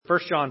1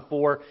 John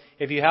 4.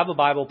 If you have a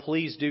Bible,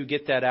 please do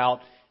get that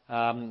out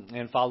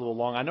and follow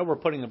along. I know we're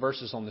putting the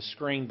verses on the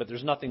screen, but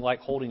there's nothing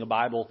like holding a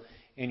Bible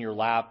in your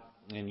lap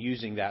and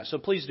using that. So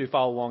please do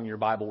follow along in your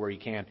Bible where you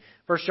can.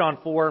 1 John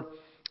 4,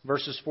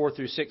 verses 4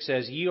 through 6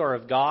 says, "Ye are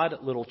of God,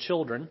 little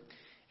children,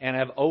 and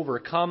have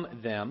overcome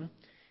them,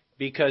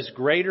 because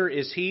greater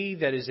is He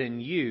that is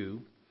in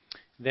you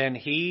than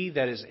he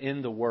that is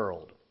in the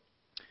world."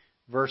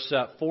 Verse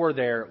 4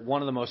 there,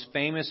 one of the most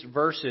famous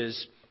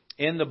verses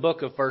in the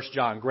book of 1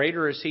 John.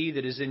 Greater is He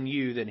that is in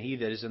you than he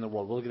that is in the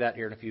world. We'll look at that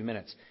here in a few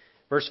minutes.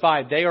 Verse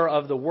 5, "They are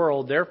of the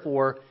world,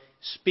 therefore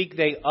speak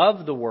they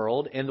of the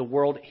world, and the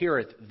world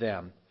heareth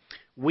them.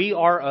 We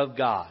are of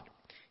God.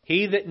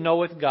 He that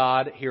knoweth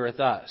God heareth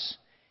us.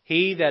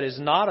 He that is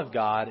not of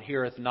God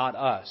heareth not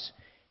us.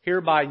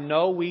 Hereby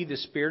know we the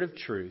spirit of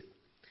truth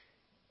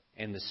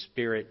and the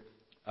spirit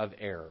of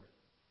error."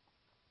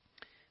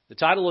 The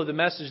title of the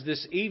message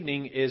this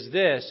evening is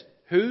this: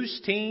 Whose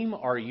team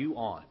are you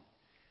on?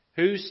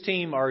 Whose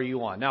team are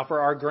you on? Now, for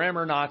our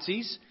grammar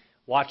Nazis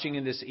watching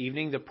in this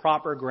evening, the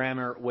proper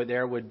grammar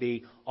would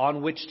be,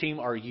 on which team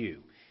are you?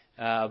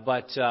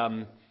 But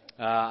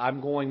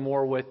I'm going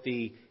more with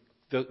the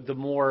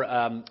more,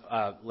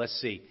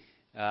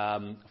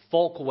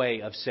 folk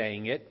way of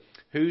saying it.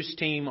 Whose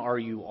team are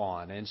you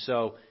on? And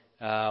so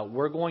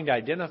we're going to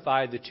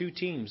identify the two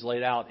teams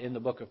laid out in the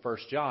book of 1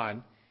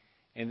 John.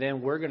 And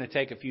then we're going to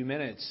take a few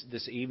minutes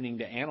this evening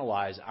to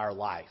analyze our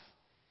life.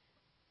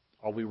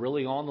 Are we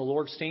really on the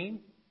Lord's team?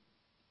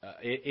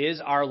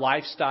 Is our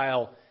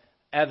lifestyle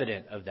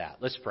evident of that?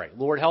 Let's pray.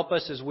 Lord, help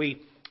us as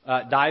we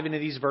dive into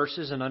these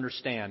verses and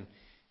understand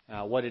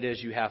what it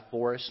is you have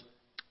for us.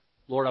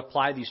 Lord,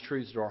 apply these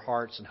truths to our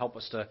hearts and help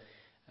us to,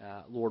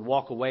 Lord,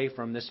 walk away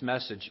from this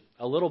message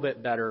a little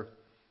bit better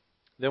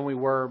than we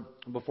were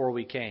before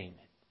we came.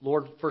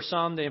 Lord, for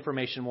some, the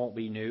information won't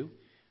be new.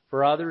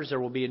 For others, there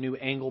will be a new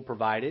angle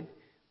provided.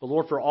 But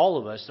Lord, for all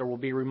of us, there will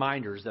be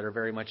reminders that are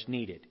very much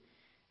needed.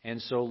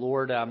 And so,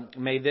 Lord,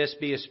 may this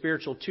be a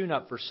spiritual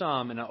tune-up for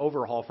some and an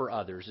overhaul for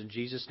others. In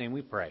Jesus' name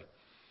we pray.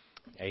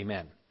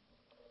 Amen.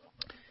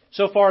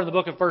 So far in the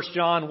book of 1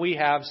 John, we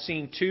have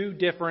seen two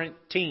different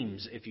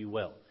teams, if you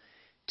will.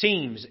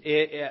 Teams.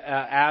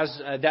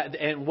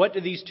 And what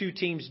do these two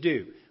teams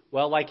do?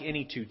 Well, like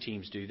any two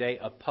teams do, they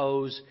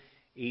oppose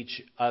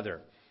each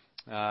other.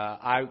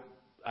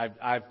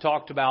 I've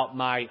talked about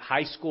my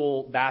high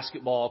school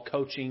basketball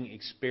coaching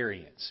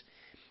experience.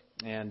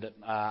 And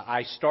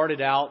I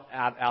started out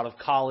of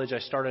college. I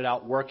started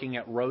out working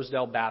at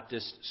Rosedale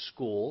Baptist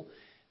School.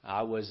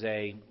 I was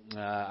a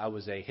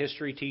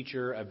history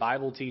teacher, a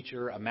Bible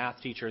teacher, a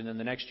math teacher, and then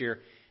the next year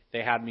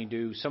they had me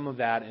do some of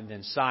that and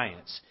then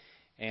science.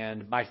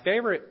 And my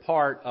favorite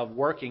part of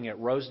working at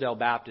Rosedale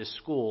Baptist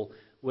School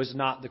was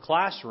not the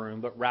classroom,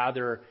 but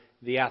rather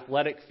the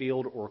athletic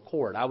field or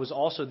court. I was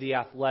also the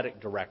athletic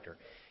director.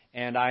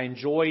 And I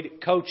enjoyed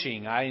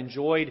coaching. I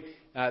enjoyed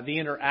the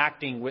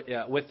interacting with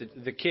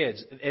the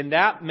kids. In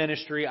that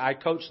ministry, I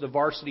coached the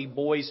varsity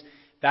boys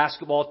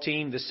basketball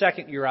team. The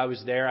second year I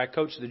was there, I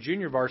coached the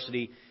junior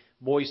varsity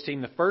boys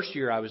team the first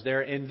year I was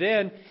there. And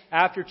then,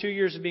 after 2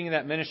 years of being in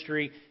that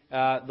ministry,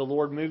 the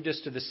Lord moved us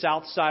to the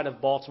south side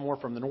of Baltimore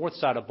from the north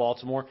side of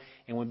Baltimore,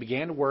 and we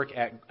began to work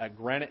at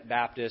Granite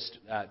Baptist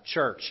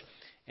Church.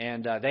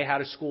 And they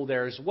had a school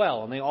there as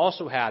well. And they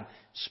also had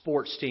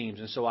sports teams.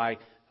 And so I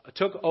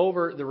took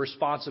over the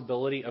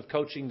responsibility of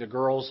coaching the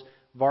girls'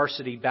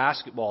 varsity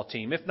basketball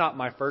team. If not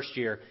my first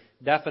year,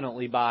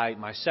 definitely by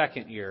my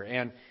second year.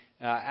 And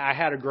I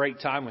had a great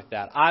time with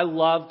that. I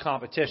love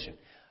competition.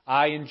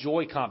 I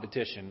enjoy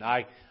competition.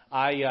 I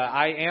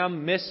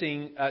am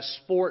missing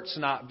sports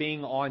not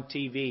being on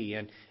TV.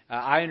 And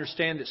I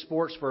understand that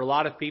sports for a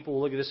lot of people,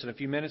 we'll look at this in a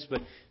few minutes,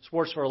 but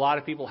sports for a lot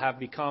of people have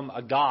become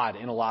a god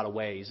in a lot of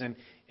ways. And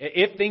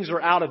if things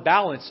are out of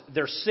balance,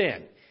 they're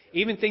sin.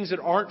 Even things that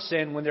aren't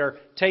sin, when they're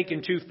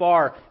taken too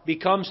far,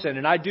 become sin.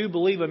 And I do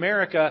believe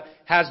America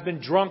has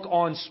been drunk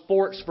on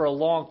sports for a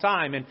long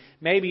time. And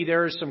maybe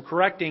there is some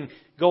correcting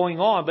going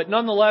on. But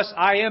nonetheless,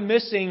 I am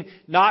missing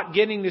not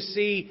getting to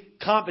see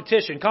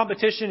competition.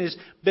 Competition has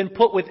been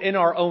put within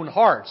our own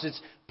hearts.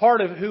 It's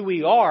part of who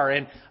we are.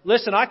 And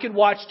listen, I could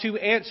watch two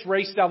ants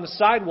race down the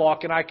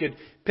sidewalk and I could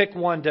pick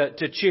one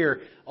to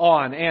cheer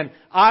on. And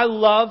I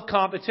love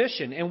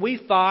competition. And we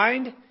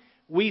find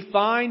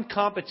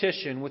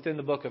competition within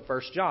the book of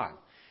 1 John.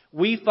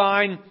 We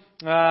find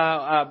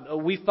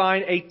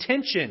a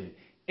tension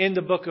in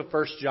the book of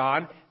 1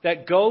 John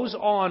that goes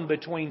on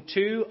between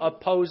two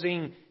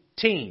opposing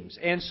teams.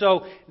 And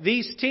so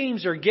these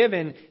teams are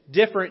given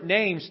different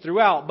names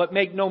throughout, but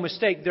make no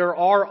mistake, there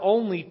are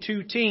only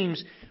two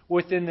teams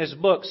within this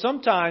book.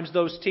 Sometimes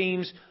those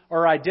teams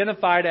are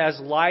identified as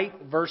light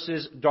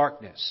versus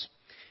darkness.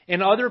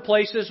 In other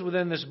places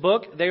within this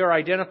book, they are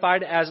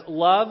identified as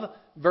love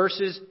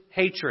versus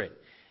hatred.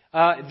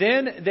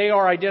 Then they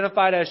are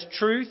identified as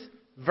truth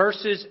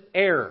versus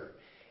error.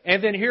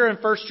 And then here in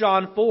 1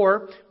 John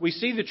 4, we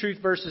see the truth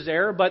versus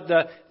error, but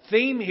the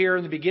theme here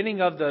in the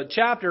beginning of the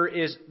chapter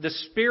is the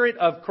Spirit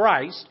of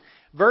Christ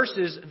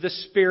versus the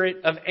spirit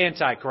of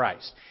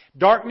Antichrist.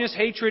 Darkness,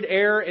 hatred,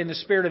 error, and the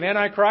spirit of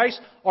Antichrist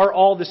are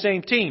all the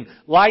same team.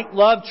 Light,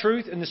 love,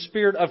 truth, and the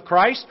spirit of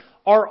Christ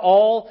are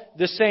all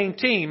the same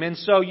team. And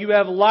so you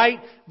have light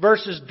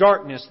versus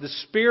darkness, the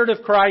spirit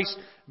of Christ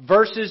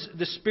versus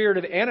the spirit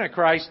of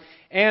Antichrist.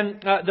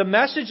 And the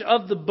message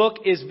of the book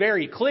is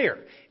very clear.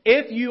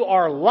 If you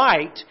are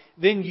light,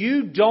 then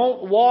you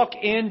don't walk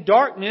in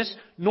darkness,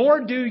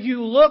 nor do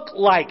you look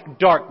like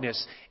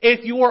darkness.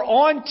 If you are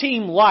on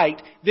team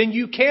light, then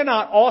you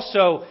cannot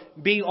also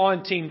be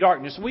on team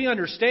darkness. We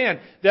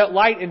understand that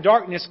light and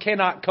darkness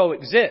cannot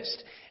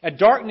coexist.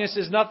 Darkness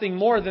is nothing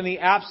more than the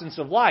absence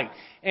of light.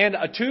 And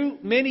too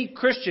many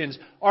Christians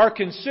are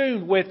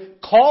consumed with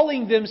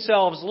calling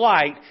themselves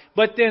light,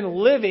 but then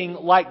living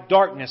like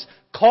darkness.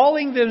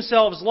 Calling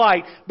themselves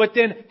light, but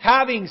then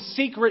having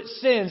secret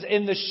sins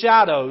in the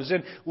shadows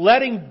and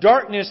letting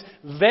darkness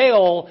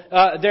veil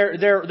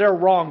their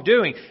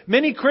wrongdoing.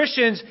 Many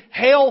Christians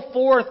hail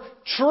forth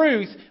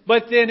truth,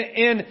 but then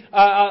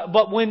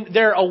but when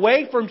they're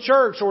away from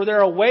church or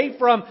they're away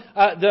from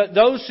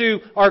those who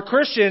are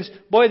Christians,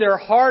 boy, their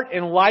heart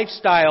and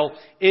lifestyle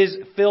is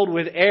filled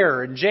with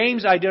error. And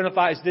James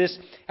identifies this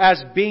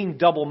as being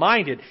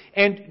double-minded.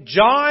 And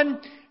John,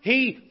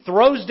 he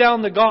throws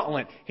down the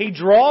gauntlet. He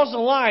draws a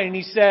line and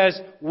he says,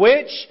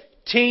 which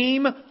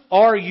team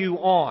are you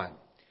on?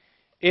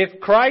 If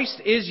Christ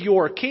is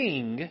your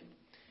king,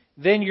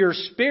 then your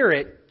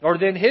spirit, or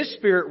then His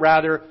Spirit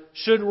rather,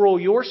 should rule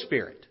your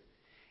spirit.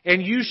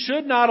 And you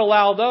should not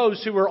allow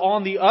those who are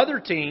on the other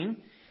team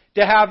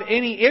to have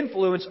any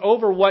influence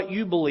over what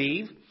you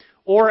believe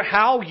or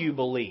how you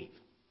believe.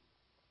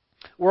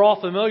 We're all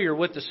familiar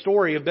with the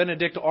story of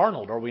Benedict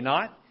Arnold, are we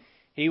not?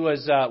 He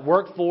was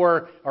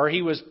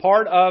he was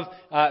part of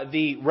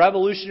the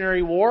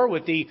Revolutionary War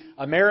with the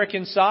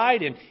American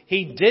side, and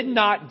he did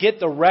not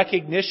get the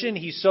recognition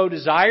he so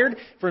desired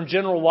from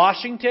General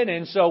Washington.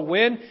 And so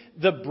when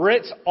the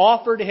Brits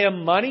offered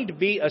him money to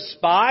be a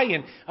spy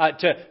and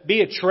to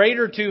be a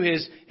traitor to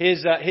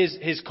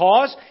his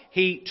cause,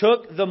 he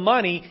took the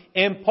money.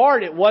 In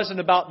part, it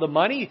wasn't about the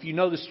money. If you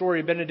know the story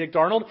of Benedict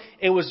Arnold,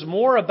 it was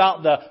more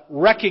about the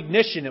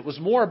recognition. It was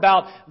more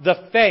about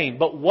the fame.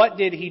 But what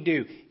did he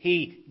do?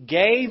 He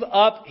gave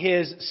up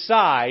his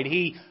side.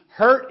 He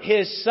hurt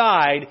his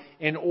side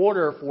in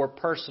order for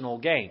personal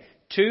gain.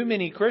 Too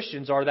many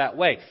Christians are that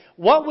way.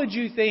 What would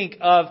you think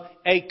of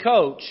a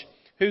coach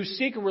who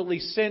secretly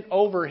sent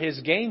over his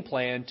game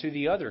plan to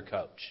the other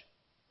coach?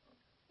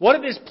 What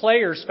if his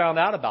players found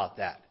out about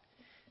that?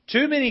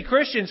 Too many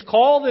Christians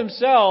call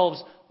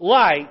themselves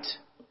light,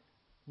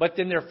 but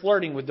then they're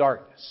flirting with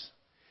darkness.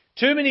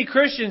 Too many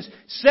Christians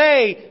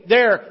say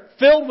they're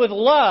filled with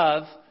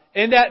love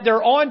and that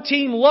they're on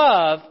team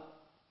love,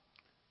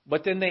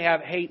 but then they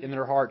have hate in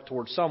their heart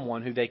towards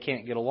someone who they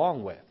can't get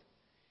along with.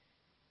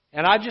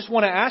 And I just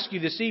want to ask you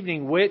this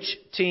evening, which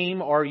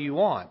team are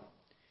you on?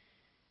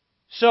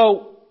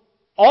 So,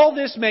 all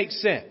this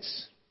makes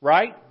sense,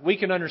 right? We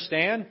can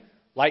understand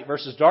light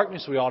versus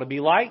darkness. We ought to be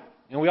light,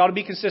 and we ought to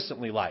be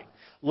consistently light.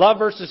 Love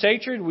versus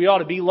hatred. We ought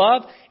to be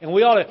love, and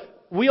we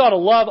ought to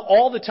love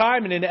all the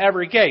time and in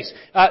every case.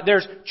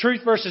 There's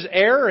truth versus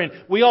error, and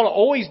we ought to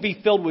always be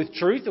filled with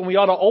truth, and we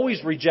ought to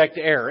always reject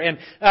error. And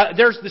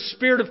there's the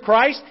Spirit of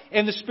Christ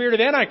and the Spirit of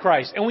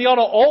Antichrist, and we ought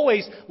to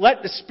always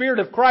let the Spirit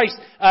of Christ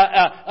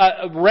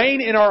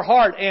reign in our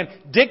heart and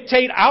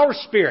dictate our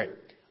spirit.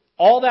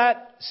 All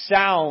that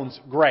sounds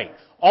great.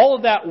 All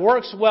of that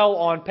works well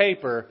on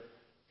paper.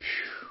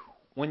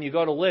 When you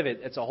go to live it,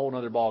 it's a whole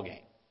other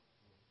ballgame.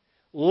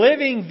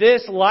 Living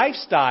this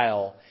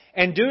lifestyle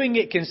and doing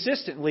it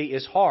consistently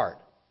is hard.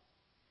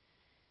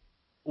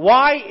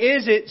 Why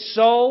is it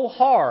so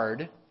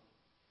hard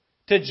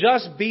to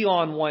just be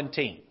on one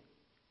team?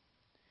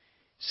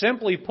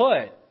 Simply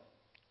put,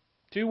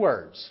 2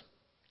 words: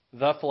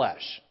 the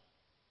flesh.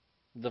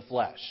 The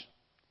flesh.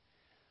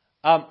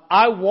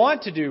 I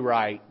want to do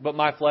right, but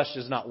my flesh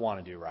does not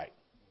want to do right.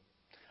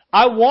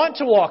 I want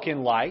to walk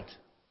in light,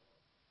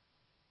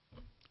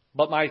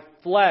 but my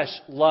flesh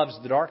loves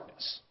the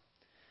darkness.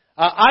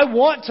 I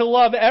want to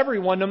love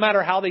everyone no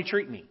matter how they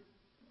treat me.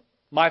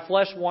 My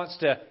flesh wants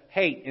to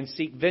hate and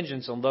seek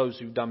vengeance on those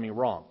who've done me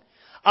wrong.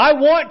 I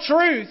want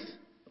truth,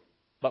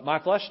 but my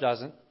flesh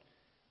doesn't.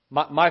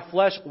 My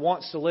flesh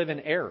wants to live in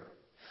error.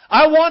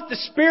 I want the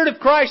Spirit of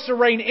Christ to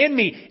reign in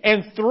me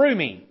and through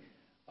me.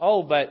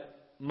 Oh, but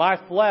my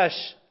flesh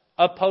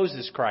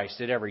opposes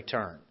Christ at every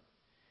turn.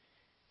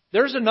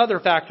 There's another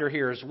factor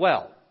here as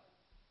well.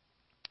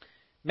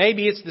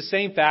 Maybe it's the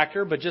same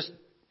factor, but just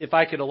if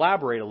I could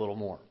elaborate a little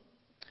more.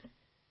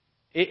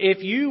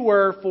 If you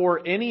were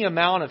for any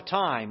amount of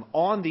time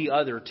on the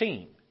other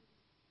team,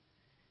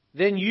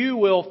 then you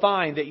will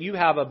find that you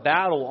have a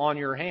battle on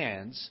your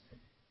hands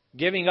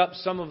giving up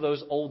some of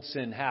those old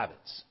sin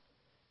habits.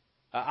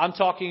 I'm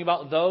talking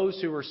about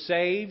those who were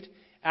saved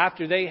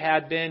after they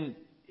had been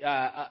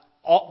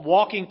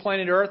walking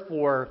planet Earth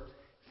for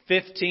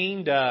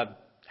 15 to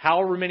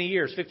however many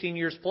years, 15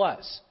 years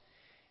plus.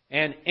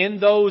 And in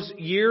those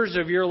years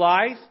of your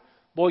life,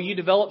 boy, you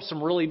developed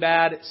some really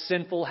bad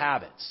sinful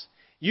habits.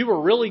 You were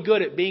really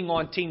good at being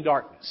on Team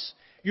Darkness.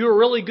 You were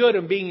really good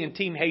at being in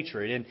Team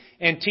Hatred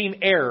and Team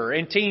Error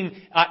and Team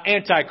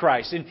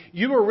Antichrist. And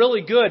you were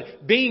really good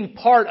being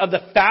part of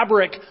the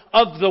fabric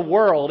of the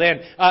world and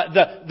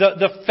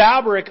the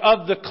fabric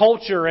of the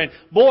culture. And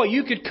boy,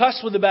 you could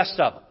cuss with the best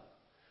of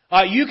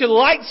them. You could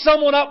light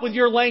someone up with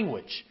your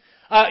language.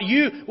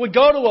 You would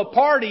go to a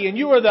party and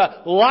you were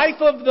the life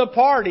of the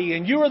party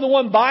and you were the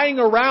one buying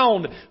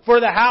around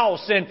for the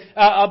house. And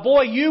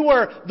boy, you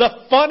were the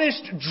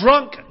funnest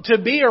drunk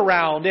to be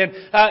around. And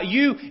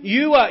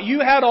you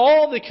had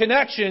all the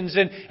connections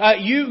and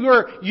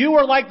you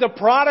were like the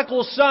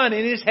prodigal son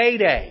in his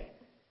heyday.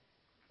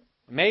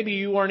 Maybe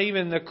you weren't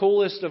even the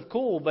coolest of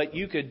cool, but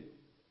you could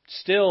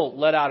still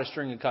let out a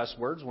string of cuss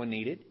words when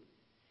needed.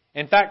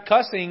 In fact,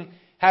 cussing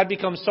had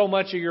become so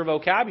much of your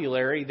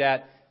vocabulary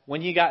that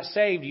when you got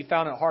saved, you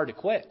found it hard to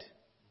quit.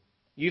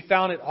 You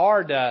found it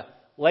hard to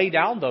lay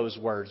down those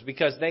words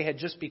because they had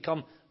just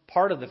become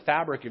part of the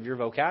fabric of your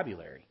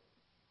vocabulary.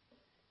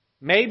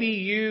 Maybe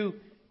you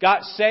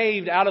got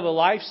saved out of a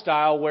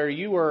lifestyle where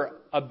you were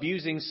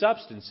abusing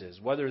substances,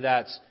 whether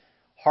that's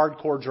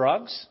hardcore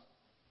drugs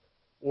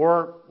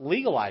or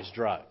legalized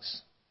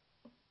drugs,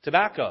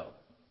 tobacco,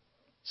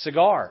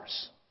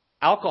 cigars,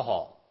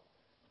 alcohol,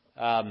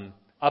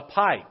 a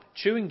pipe,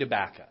 chewing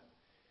tobacco.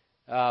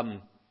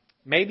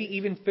 Maybe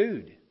even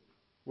food,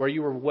 where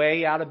you were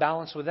way out of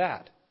balance with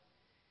that.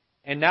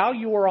 And now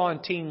you are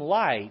on Team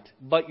Light,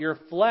 but your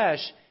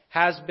flesh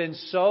has been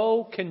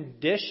so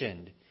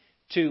conditioned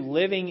to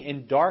living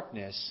in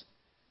darkness,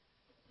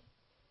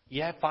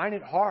 you find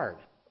it hard.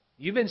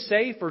 You've been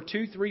saved for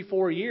 2, 3,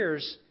 4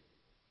 years,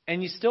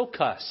 and you still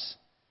cuss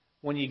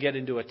when you get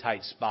into a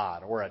tight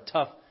spot or a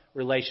tough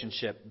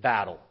relationship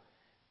battle.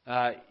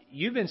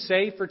 You've been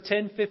saved for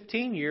 10,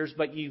 15 years,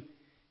 but you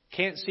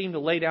can't seem to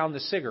lay down the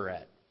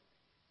cigarette.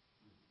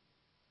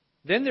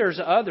 Then there's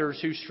others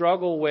who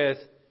struggle with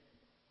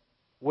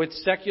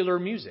secular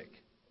music.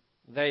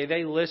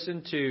 They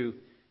listen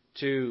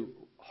to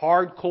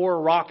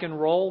hardcore rock and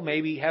roll,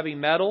 maybe heavy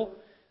metal,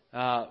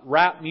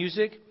 rap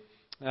music,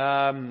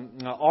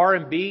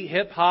 R&B,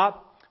 hip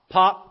hop,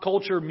 pop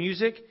culture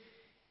music.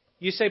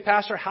 You say,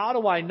 Pastor, how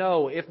do I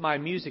know if my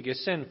music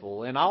is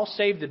sinful? And I'll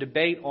save the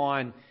debate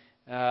on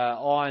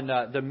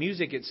the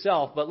music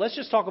itself, but let's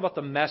just talk about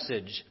the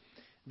message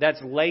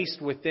that's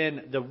laced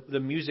within the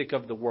music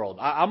of the world.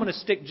 I'm going to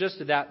stick just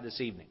to that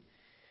this evening.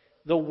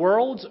 The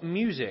world's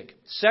music,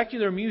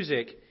 secular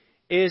music,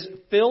 is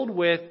filled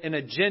with an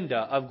agenda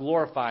of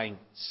glorifying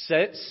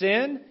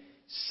sin,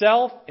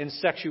 self, and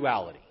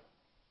sexuality.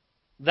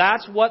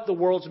 That's what the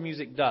world's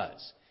music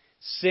does.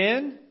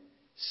 Sin,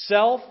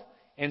 self,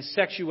 and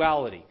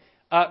sexuality.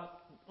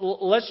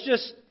 Let's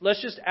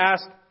just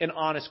ask an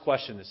honest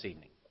question this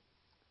evening.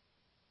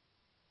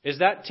 Is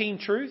that Team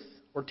Truth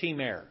or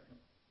Team Error?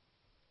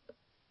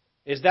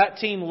 Is that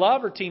Team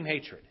Love or Team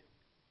Hatred?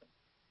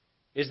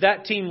 Is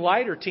that Team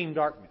Light or Team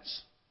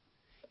Darkness?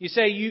 You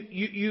say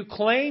you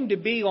claim to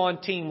be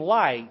on Team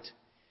Light,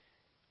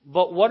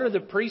 but what are the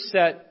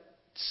presets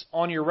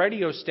on your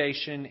radio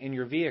station in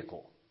your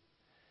vehicle?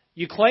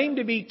 You claim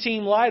to be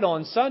Team Light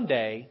on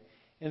Sunday,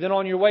 and then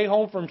on your way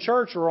home from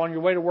church or on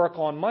your way to work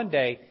on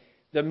Monday,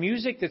 the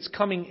music that's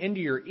coming into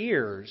your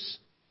ears,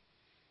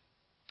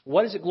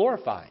 what is it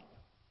glorifying?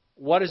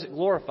 What is it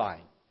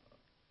glorifying?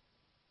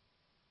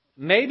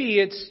 Maybe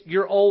it's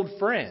your old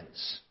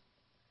friends.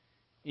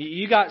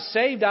 You got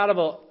saved out of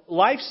a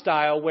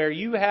lifestyle where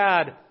you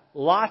had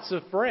lots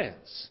of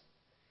friends.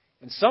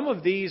 And some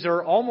of these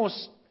are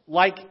almost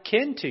like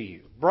kin to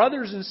you,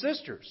 brothers and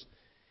sisters.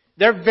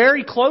 They're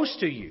very close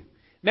to you.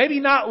 Maybe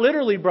not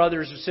literally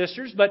brothers or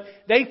sisters, but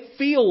they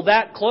feel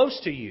that close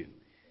to you.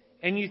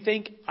 And you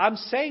think, I'm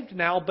saved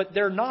now, but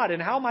they're not.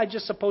 And how am I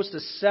just supposed to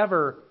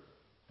sever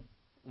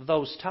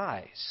those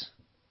ties?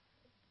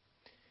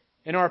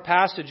 In our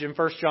passage in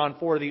 1 John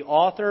 4, the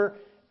author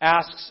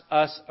asks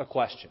us a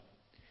question.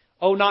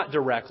 Oh, not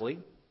directly,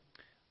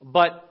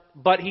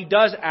 but he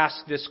does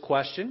ask this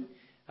question.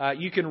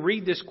 You can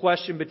read this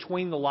question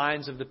between the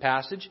lines of the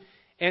passage,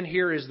 and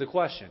here is the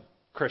question.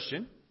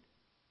 Christian,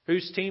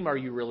 whose team are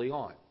you really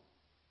on?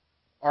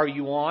 Are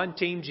you on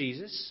Team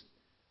Jesus,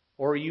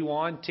 or are you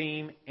on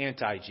Team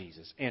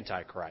Anti-Jesus,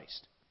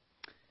 Antichrist?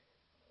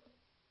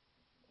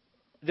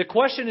 The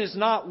question is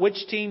not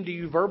which team do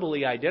you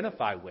verbally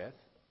identify with,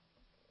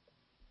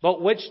 but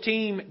which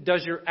team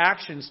does your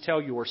actions tell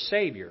your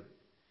Savior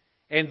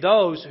and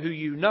those who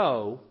you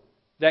know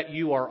that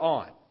you are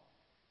on?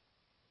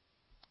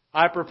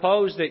 I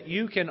propose that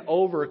you can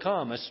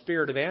overcome a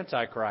spirit of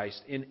Antichrist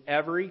in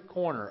every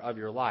corner of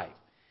your life.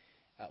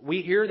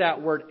 We hear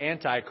that word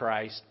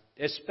Antichrist,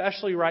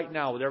 especially right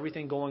now with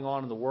everything going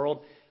on in the world.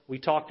 We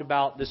talked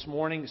about this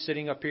morning,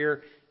 sitting up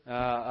here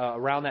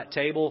around that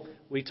table,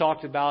 we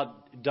talked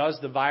about, does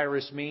the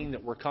virus mean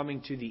that we're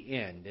coming to the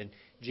end? And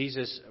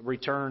Jesus'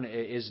 return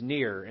is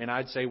near. And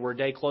I'd say we're a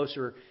day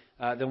closer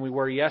than we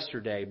were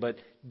yesterday. But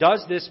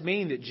does this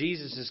mean that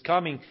Jesus is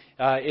coming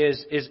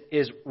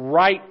is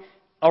right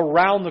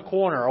around the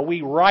corner? Are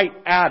we right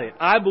at it?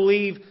 I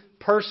believe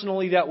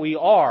personally that we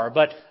are.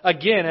 But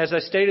again, as I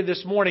stated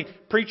this morning,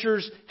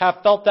 preachers have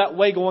felt that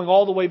way going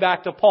all the way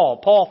back to Paul.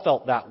 Paul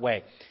felt that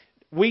way.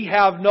 We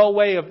have no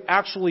way of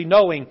actually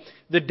knowing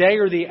the day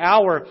or the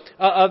hour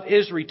of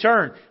His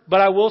return.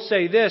 But I will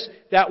say this,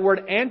 that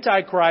word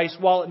Antichrist,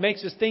 while it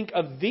makes us think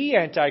of the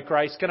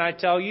Antichrist, can I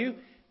tell you,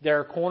 there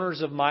are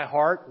corners of my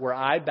heart where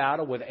I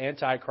battle with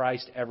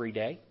Antichrist every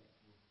day.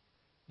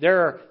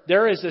 There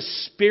is a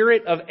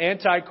spirit of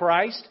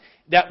Antichrist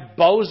that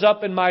bows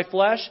up in my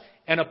flesh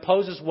and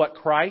opposes what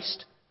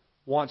Christ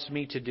wants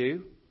me to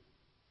do.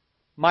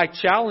 My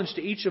challenge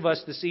to each of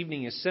us this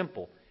evening is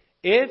simple.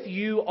 If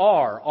you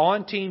are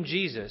on Team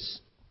Jesus,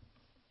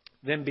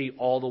 then be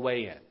all the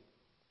way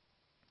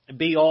in.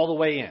 Be all the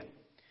way in.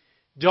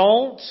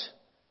 Don't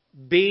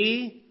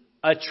be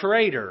a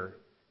traitor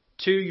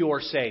to your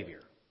Savior.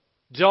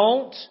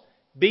 Don't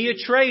be a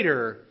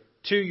traitor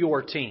to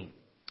your team.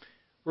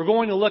 We're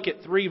going to look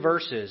at 3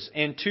 verses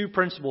and 2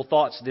 principal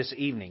thoughts this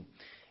evening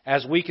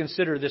as we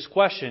consider this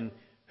question,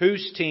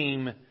 whose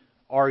team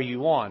are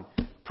you on?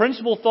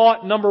 Principal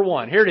thought number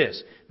 1. Here it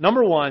is.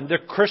 Number 1, the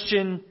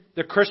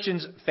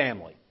Christian's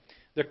family.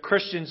 The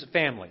Christian's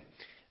family.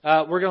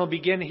 We're going to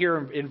begin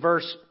here in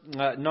verse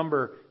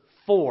number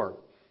 4.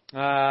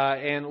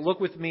 And look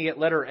with me at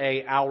letter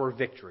A, our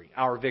victory.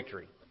 Our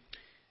victory.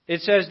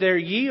 It says there,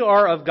 ye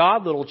are of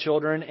God, little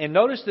children. And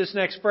notice this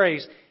next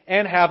phrase,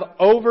 and have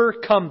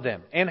overcome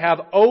them. And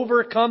have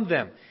overcome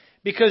them.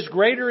 Because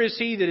greater is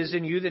He that is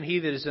in you than he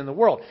that is in the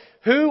world.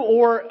 Who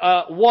or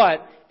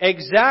what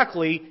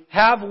exactly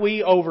have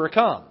we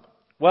overcome?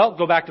 Well,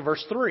 go back to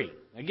verse 3.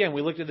 Again,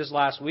 we looked at this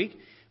last week.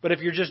 But if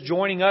you're just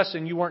joining us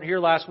and you weren't here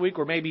last week,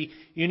 or maybe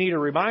you need a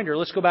reminder,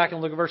 let's go back and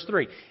look at verse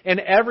 3. And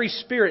every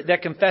spirit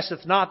that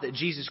confesseth not that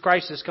Jesus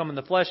Christ has come in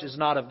the flesh is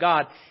not of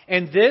God.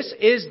 And this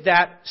is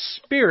that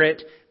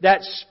spirit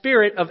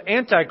of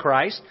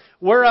Antichrist,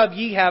 whereof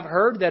ye have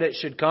heard that it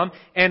should come,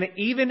 and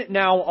even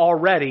now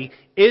already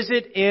is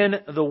it in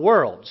the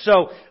world.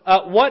 So,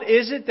 what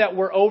is it that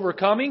we're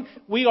overcoming?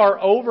 We are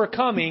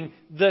overcoming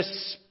the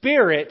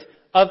spirit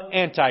of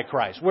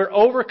Antichrist. We're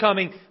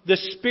overcoming the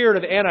spirit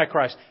of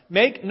Antichrist.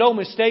 Make no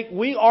mistake,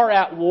 we are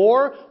at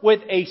war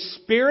with a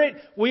spirit.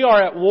 We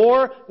are at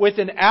war with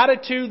an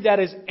attitude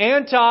that is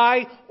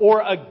anti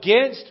or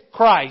against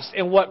Christ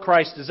and what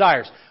Christ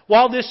desires.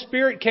 While this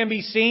spirit can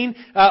be seen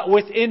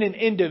within an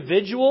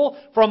individual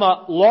from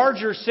a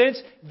larger sense,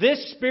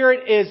 this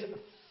spirit is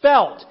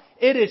felt.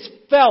 It is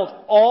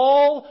felt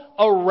all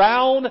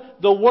around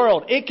the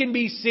world. It can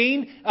be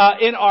seen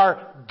in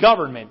our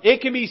government.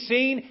 It can be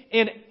seen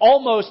in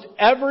almost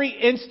every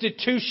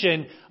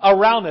institution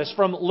around us,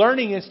 from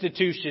learning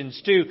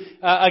institutions to,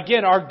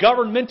 again, our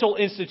governmental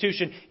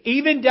institution,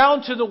 even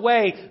down to the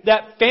way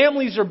that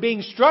families are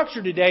being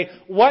structured today.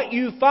 What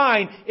you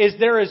find is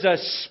there is a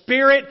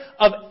spirit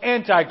of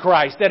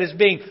Antichrist that is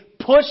being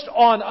pushed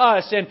on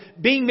us and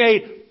being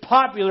made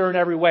popular in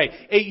every way.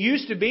 It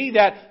used to be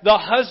that the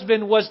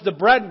husband was the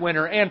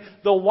breadwinner and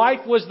the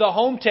wife was the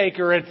home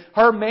taker, and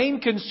her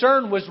main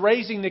concern was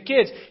raising the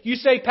kids. You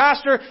say,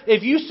 Pastor,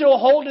 if you still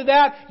hold to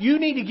that, you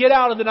need to get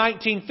out of the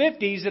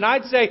 1950s. And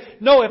I'd say,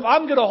 no, if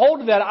I'm going to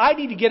hold to that, I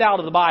need to get out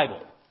of the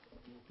Bible.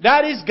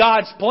 That is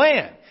God's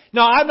plan.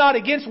 Now, I'm not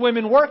against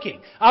women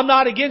working. I'm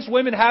not against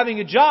women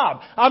having a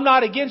job. I'm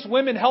not against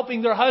women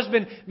helping their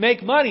husband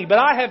make money. But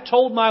I have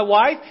told my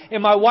wife,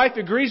 and my wife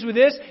agrees with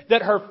this,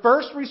 that her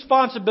first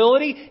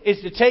responsibility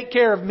is to take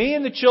care of me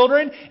and the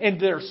children.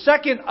 And their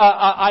second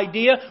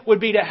idea would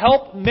be to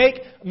help make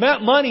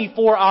money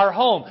for our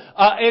home.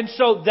 And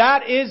so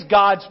that is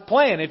God's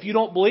plan. If you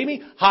don't believe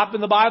me, hop in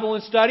the Bible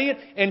and study it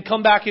and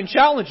come back and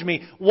challenge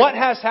me. What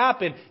has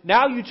happened?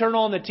 Now you turn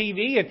on the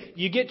TV and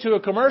you get to a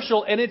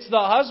commercial and it's the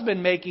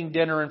husband making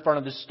dinner in front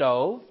of the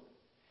stove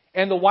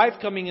and the wife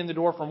coming in the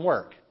door from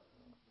work.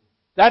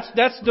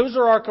 Those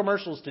are our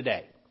commercials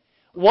today.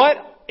 What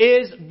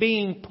is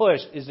being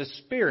pushed is a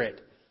spirit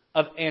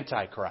of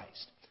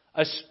Antichrist.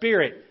 A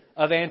spirit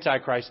of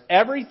Antichrist.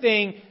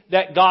 Everything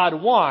that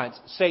God wants,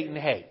 Satan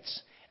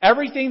hates.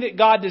 Everything that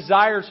God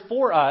desires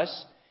for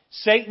us,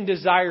 Satan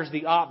desires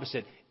the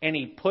opposite. And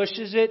he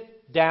pushes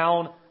it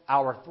down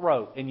our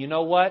throat. And you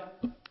know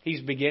what?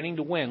 He's beginning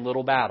to win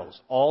little battles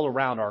all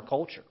around our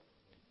culture.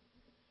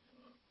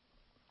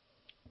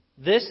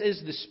 This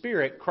is the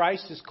spirit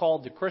Christ has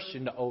called the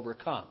Christian to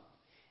overcome.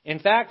 In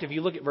fact, if you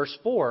look at verse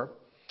 4,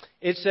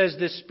 it says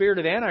this spirit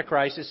of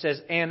Antichrist, it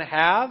says, and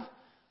have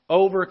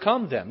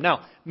overcome them.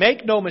 Now,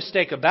 make no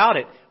mistake about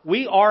it,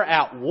 we are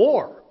at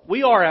war.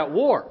 We are at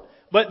war.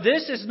 But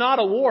this is not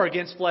a war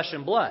against flesh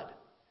and blood.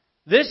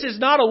 This is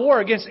not a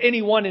war against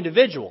any one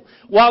individual.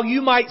 While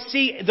you might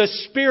see the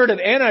spirit of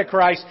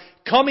Antichrist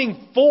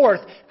coming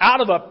forth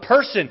out of a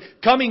person,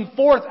 coming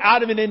forth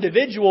out of an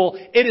individual,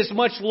 it is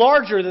much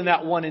larger than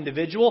that one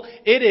individual.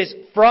 It is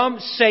from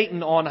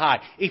Satan on high.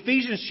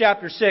 Ephesians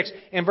chapter 6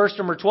 and verse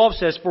number 12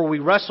 says, "For we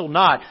wrestle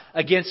not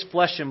against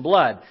flesh and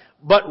blood,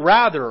 but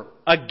rather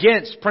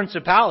against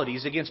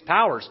principalities, against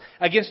powers,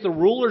 against the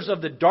rulers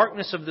of the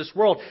darkness of this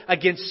world,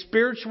 against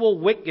spiritual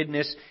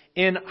wickedness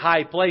in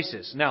high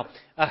places." Now,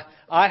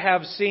 I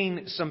have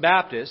seen some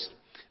Baptists,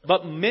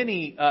 but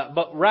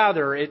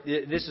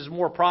this is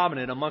more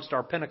prominent amongst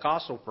our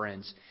Pentecostal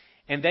friends,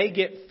 and they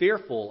get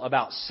fearful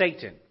about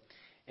Satan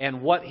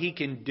and what he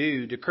can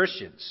do to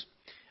Christians.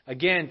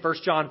 Again,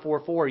 1 John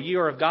 4:4, "Ye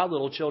are of God,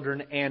 little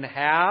children, and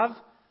have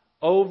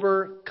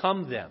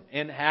overcome them."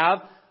 And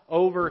have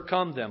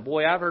overcome them.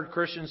 Boy, I've heard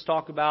Christians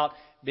talk about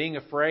being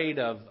afraid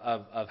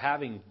of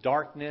having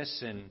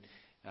darkness and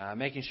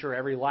making sure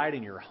every light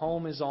in your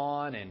home is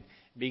on and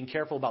being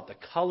careful about the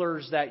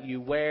colors that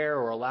you wear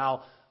or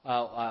allow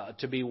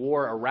to be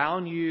wore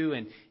around you.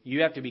 And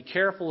you have to be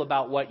careful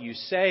about what you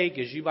say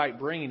because you might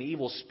bring an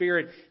evil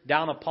spirit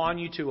down upon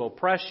you to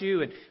oppress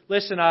you. And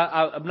listen,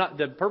 I'm not,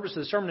 the purpose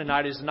of the sermon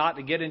tonight is not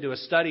to get into a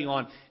study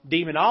on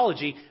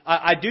demonology.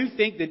 I do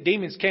think that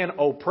demons can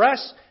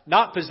oppress,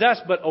 not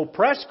possess, but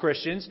oppress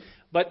Christians.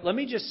 But let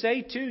me just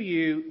say to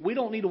you, we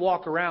don't need to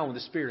walk around with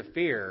a spirit of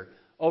fear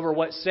over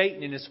what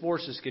Satan and his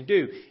forces can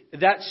do.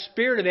 That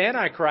spirit of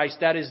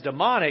Antichrist that is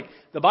demonic,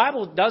 the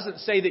Bible doesn't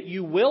say that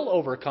you will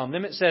overcome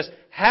them. It says,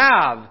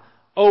 have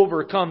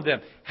overcome them.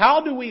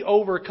 How do we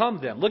overcome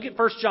them? Look at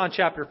 1 John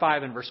chapter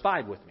 5 and verse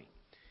 5 with me.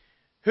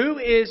 "Who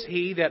is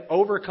he that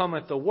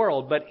overcometh the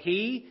world, but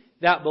he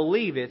that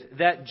believeth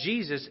that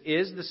Jesus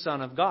is the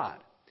Son of God?"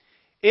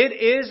 It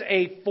is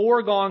a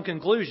foregone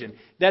conclusion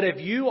that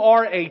if you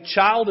are a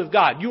child of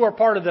God, you are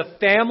part of the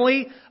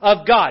family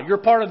of God, you're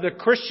part of the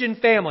Christian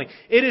family,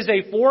 it is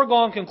a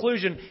foregone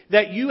conclusion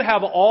that you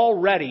have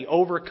already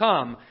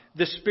overcome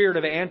the spirit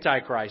of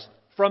Antichrist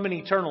from an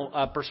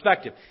eternal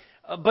perspective.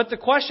 But the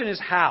question is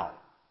how?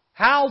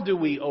 How do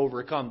we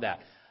overcome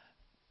that?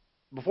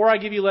 Before I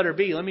give you letter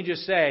B, let me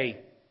just say,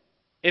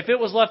 if it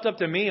was left up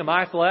to me and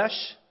my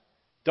flesh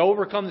to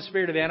overcome the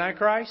spirit of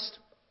Antichrist,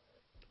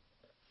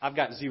 I've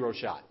got zero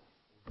shot.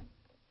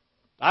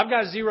 I've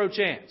got zero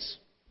chance.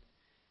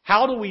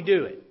 How do we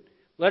do it?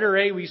 Letter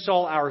A, we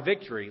saw our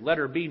victory.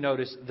 Letter B,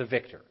 notice the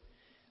victor.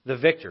 The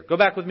victor. Go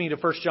back with me to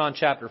 1 John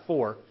chapter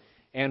 4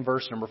 and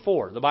verse number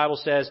 4. The Bible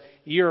says,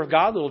 "Ye are of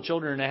God, little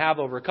children, and have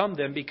overcome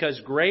them,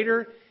 because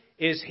greater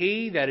is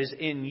He that is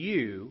in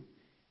you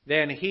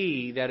than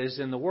he that is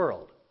in the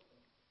world."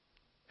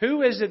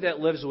 Who is it that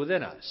lives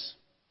within us?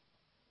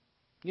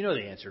 You know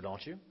the answer,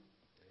 don't you?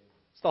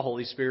 It's the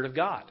Holy Spirit of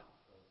God.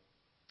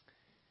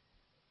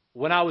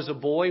 When I was a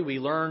boy, we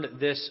learned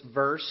this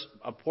verse,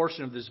 a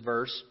portion of this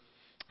verse,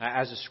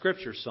 as a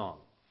scripture song.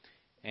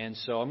 And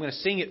so I'm going to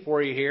sing it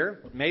for you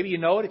here. Maybe you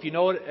know it. If you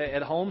know it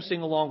at home,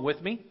 sing along with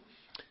me.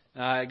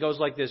 It goes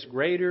like this.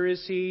 "Greater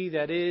is He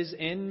that is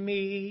in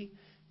me.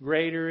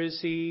 Greater is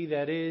He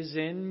that is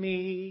in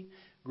me.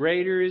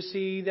 Greater is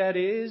He that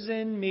is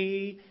in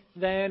me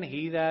than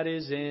he that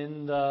is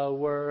in the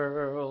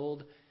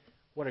world."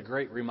 What a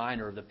great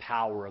reminder of the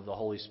power of the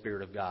Holy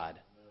Spirit of God.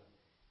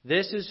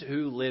 This is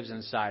who lives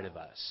inside of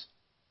us.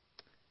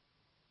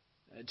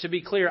 To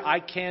be clear,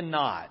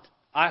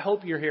 I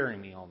hope you're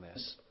hearing me on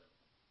this.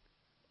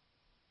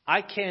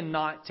 I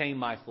cannot tame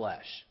my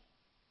flesh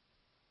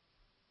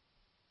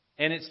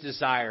and its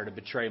desire to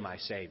betray my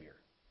Savior.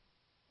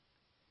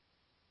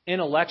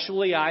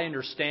 Intellectually, I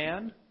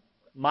understand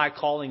my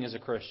calling as a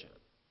Christian.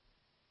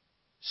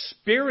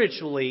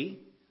 Spiritually,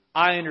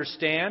 I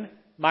understand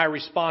my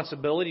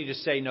responsibility to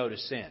say no to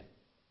sin.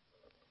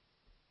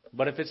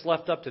 But if it's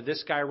left up to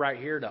this guy right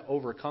here to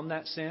overcome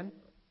that sin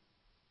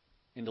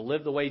and to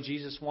live the way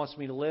Jesus wants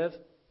me to live,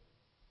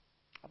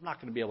 I'm not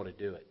going to be able to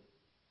do it.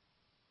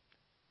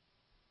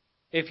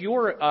 If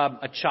you're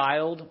a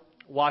child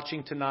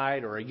watching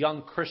tonight or a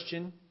young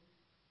Christian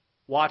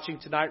watching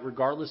tonight,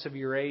 regardless of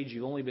your age,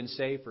 you've only been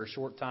saved for a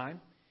short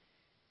time.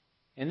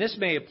 And this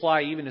may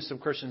apply even to some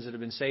Christians that have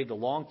been saved a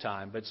long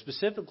time, but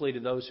specifically to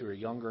those who are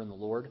younger in the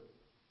Lord.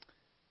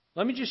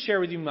 Let me just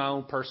share with you my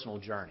own personal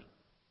journey.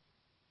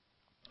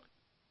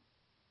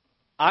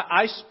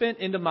 I spent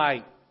into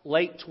my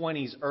late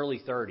 20s, early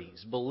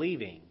 30s,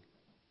 believing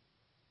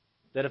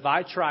that if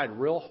I tried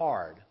real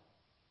hard,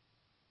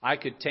 I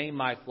could tame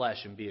my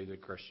flesh and be a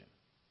good Christian.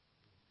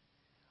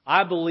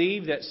 I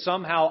believed that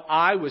somehow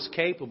I was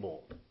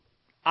capable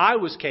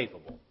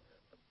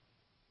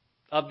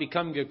of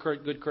becoming a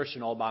good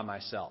Christian all by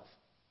myself.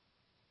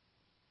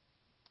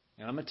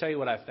 And I'm going to tell you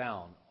what I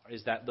found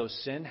is that those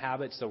sin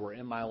habits that were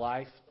in my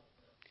life,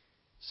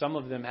 some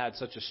of them had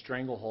such a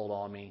stranglehold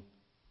on me,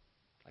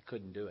 I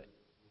couldn't do it.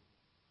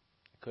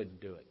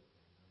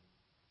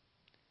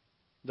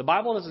 The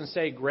Bible doesn't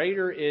say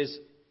greater is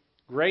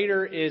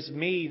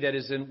me that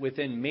is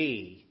within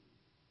me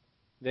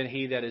than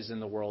he that is in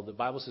the world. The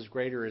Bible says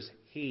greater is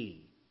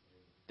He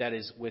that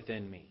is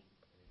within me.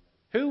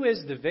 Who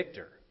is the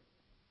victor?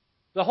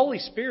 The Holy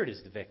Spirit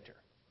is the victor.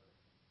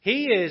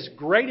 He is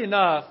great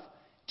enough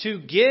to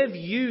give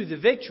you the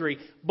victory,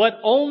 but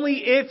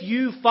only if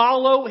you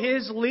follow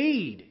His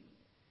lead.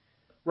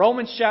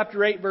 Romans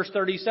chapter 8 verse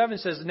 37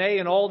 says, "Nay,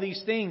 in all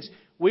these things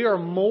we are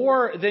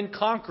more than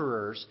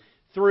conquerors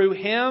through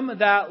Him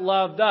that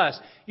loved us."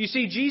 You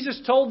see,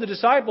 Jesus told the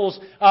disciples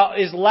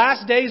His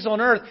last days on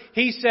earth,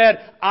 He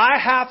said, "I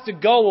have to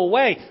go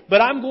away,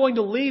 but I'm going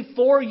to leave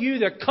for you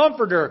the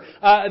Comforter,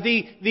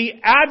 the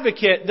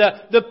Advocate,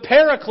 the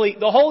Paraclete,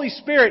 the Holy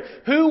Spirit,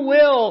 who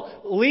will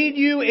lead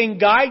you and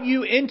guide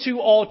you into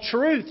all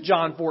truth,"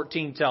 John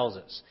 14 tells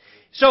us.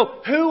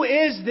 So, who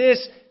is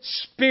this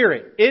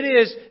Spirit? It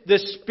is the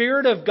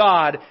Spirit of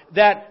God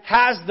that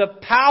has the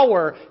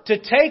power to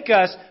take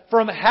us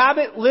from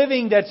habit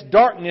living that's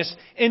darkness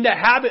into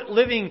habit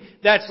living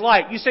that's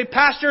light. You say,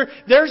 "Pastor,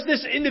 there's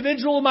this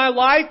individual in my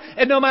life,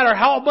 and no matter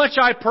how much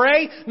I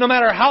pray, no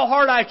matter how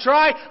hard I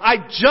try,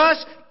 I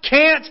just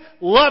can't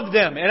love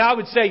them." And I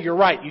would say, you're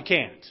right, you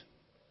can't.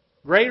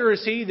 Greater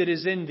is He that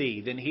is in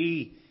thee than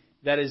he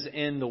that is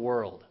in the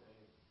world.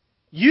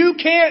 You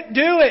can't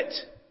do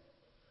it.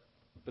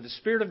 But the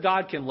Spirit of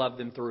God can love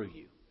them through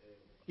you.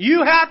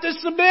 You have to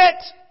submit.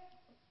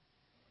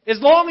 As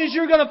long as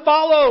you're going to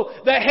follow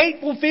the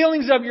hateful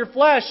feelings of your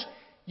flesh,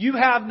 you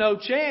have no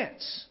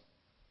chance.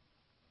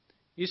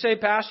 You say,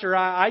 "Pastor,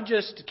 I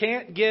just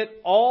can't get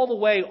all the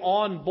way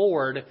on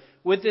board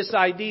with this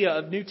idea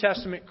of New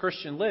Testament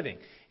Christian living."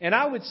 And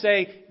I would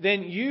say,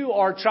 then you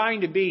are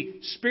trying to be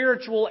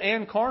spiritual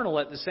and carnal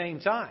at the same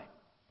time.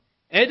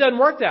 And it doesn't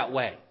work that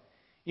way.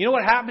 You know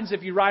what happens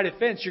if you ride a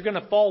fence? You're going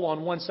to fall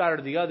on one side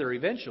or the other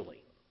eventually.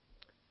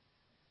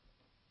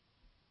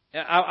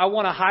 I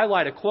want to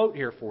highlight a quote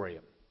here for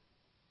you.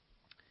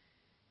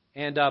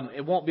 And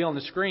it won't be on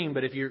the screen,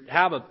 but if you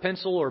have a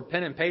pencil or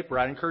pen and paper,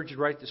 I'd encourage you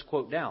to write this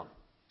quote down.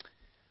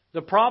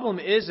 The problem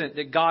isn't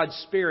that God's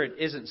Spirit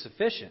isn't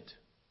sufficient,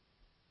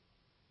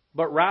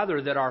 but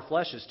rather that our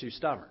flesh is too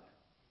stubborn.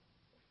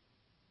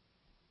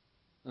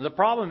 And the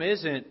problem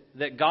isn't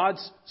that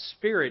God's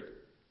Spirit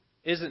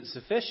isn't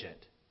sufficient,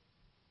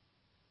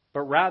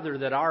 but rather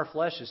that our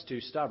flesh is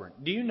too stubborn.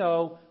 Do you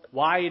know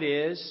why it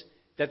is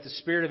that the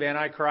spirit of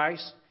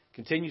Antichrist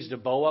continues to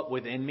bow up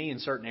within me in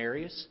certain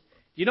areas?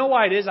 You know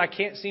why it is I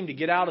can't seem to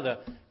get out of the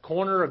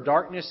corner of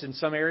darkness in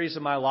some areas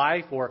of my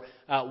life, or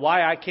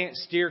why I can't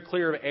steer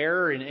clear of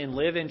error and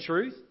live in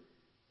truth?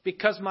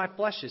 Because my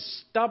flesh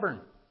is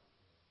stubborn.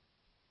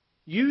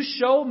 You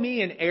show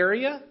me an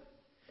area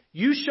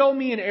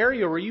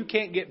where you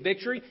can't get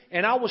victory,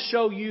 and I will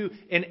show you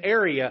an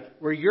area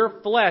where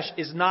your flesh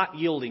is not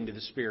yielding to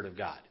the Spirit of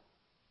God.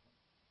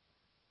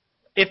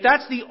 If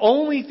that's the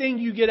only thing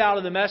you get out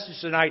of the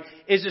message tonight,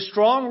 is a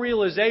strong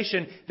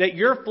realization that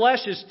your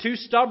flesh is too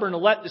stubborn to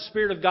let the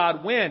Spirit of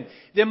God win,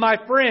 then my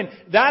friend,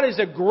 that is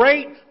a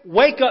great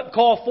wake-up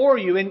call for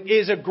you and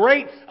is a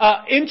great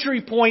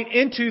entry point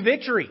into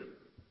victory.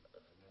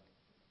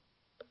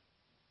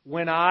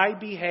 When I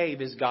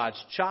behave as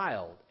God's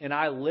child and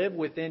I live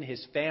within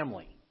His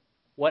family,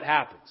 what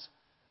happens?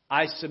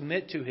 I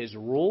submit to His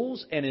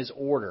rules and His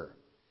order.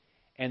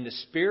 And the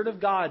Spirit of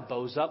God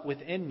bows up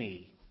within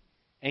me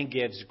and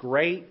gives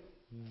great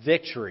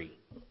victory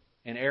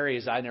in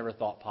areas I never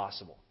thought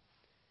possible.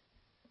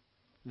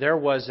 There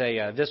was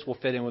this will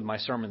fit in with my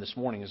sermon this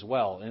morning as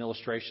well, an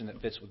illustration that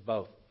fits with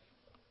both.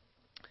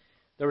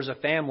 There was a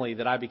family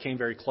that I became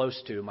very close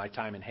to in my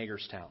time in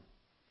Hagerstown.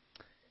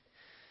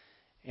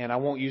 And I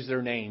won't use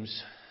their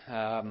names.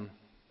 I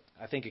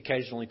think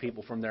occasionally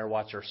people from there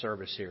watch our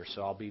service here,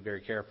 so I'll be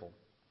very careful.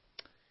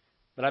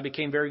 But I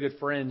became very good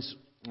friends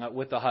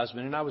with the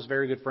husband, and I was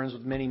very good friends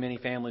with many, many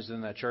families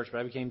in that church, but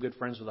I became good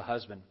friends with the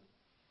husband.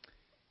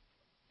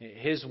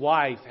 His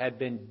wife had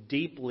been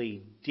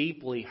deeply,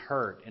 deeply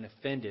hurt and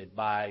offended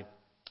by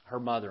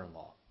her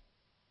mother-in-law.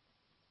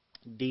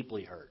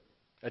 Deeply hurt.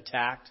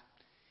 Attacked.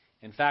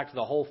 In fact,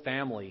 the whole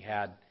family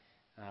had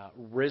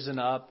risen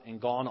up and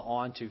gone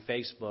on to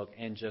Facebook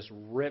and just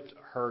ripped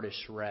her to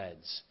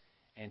shreds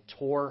and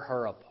tore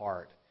her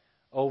apart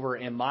over,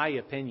 in my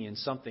opinion,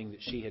 something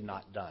that she had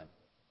not done.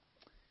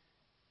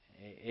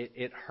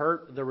 It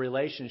hurt the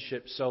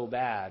relationship so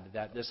bad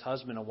that this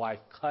husband and wife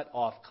cut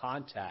off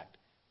contact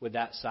with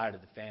that side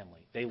of the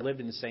family. They lived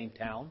in the same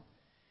town,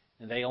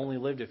 and they only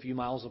lived a few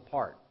miles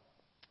apart.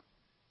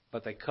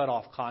 But they cut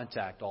off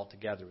contact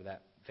altogether with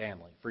that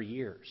family for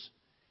years.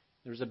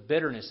 There was a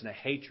bitterness and a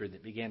hatred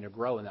that began to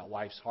grow in that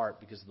wife's heart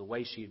because of the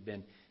way she had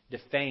been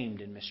defamed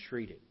and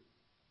mistreated.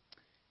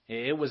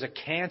 It was a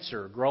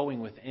cancer growing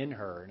within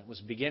her, and it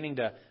was beginning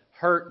to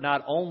hurt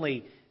not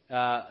only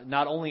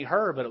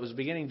her, but it was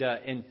beginning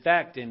to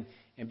infect and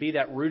be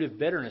that root of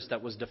bitterness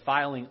that was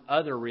defiling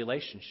other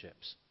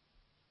relationships.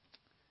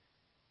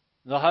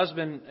 The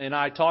husband and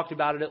I talked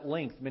about it at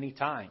length many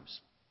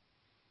times.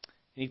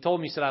 And he told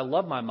me, he said, "I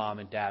love my mom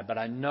and dad, but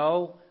I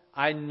know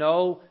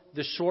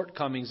the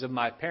shortcomings of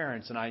my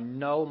parents, and I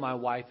know my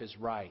wife is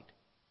right."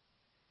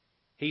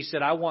 He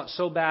said, "I want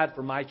so bad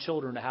for my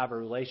children to have a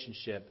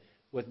relationship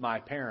with my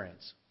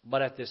parents,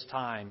 but at this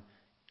time,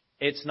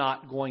 it's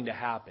not going to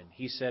happen."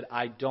 He said,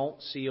 "I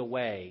don't see a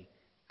way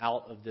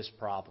out of this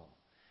problem."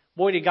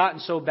 Boy, it had gotten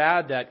so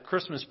bad that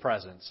Christmas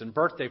presents and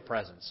birthday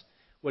presents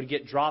would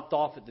get dropped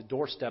off at the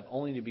doorstep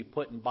only to be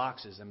put in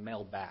boxes and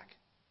mailed back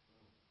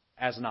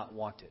as not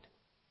wanted.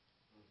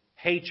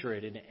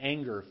 Hatred and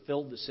anger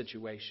filled the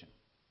situation.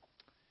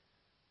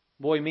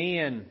 Boy, me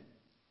and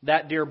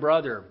that dear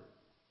brother,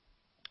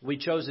 we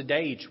chose a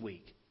day each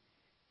week.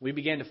 We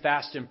began to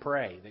fast and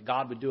pray that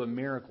God would do a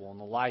miracle in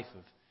the life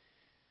of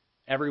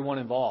everyone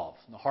involved,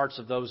 in the hearts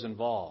of those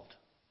involved.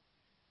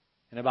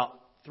 And about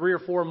 3 or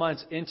 4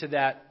 months into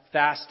that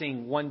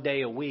fasting one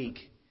day a week,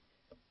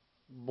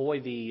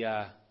 boy,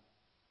 the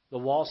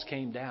walls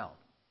came down.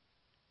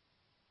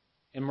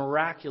 And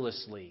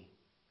miraculously,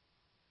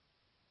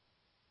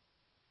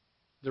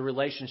 the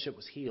relationship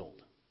was healed.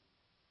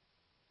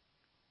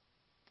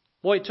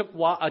 Boy, it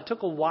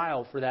took a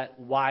while for that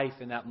wife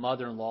and that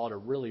mother-in-law to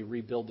really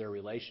rebuild their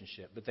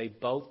relationship, but they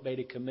both made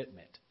a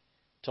commitment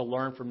to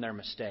learn from their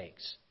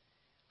mistakes.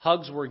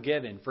 Hugs were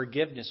given.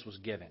 Forgiveness was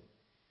given.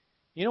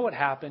 You know what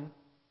happened?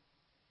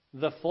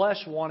 The flesh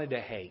wanted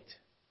to hate.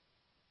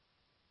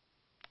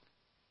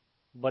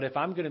 But if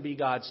I'm going to be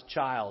God's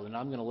child and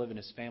I'm going to live in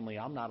His family,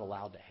 I'm not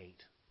allowed to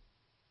hate.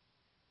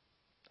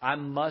 I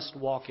must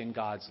walk in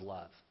God's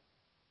love.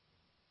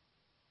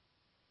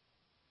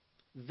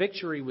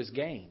 Victory was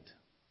gained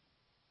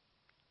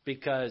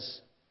because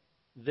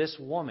this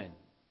woman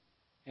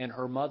and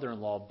her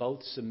mother-in-law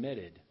both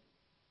submitted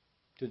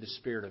to the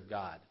Spirit of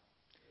God.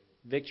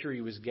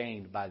 Victory was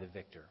gained by the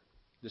victor,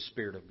 the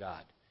Spirit of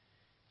God.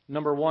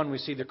 Number one, we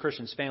see the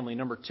Christian's family.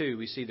 Number two,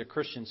 we see the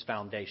Christian's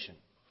foundation.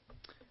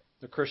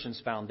 The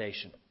Christian's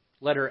foundation.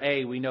 Letter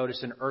A, we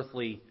notice an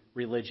earthly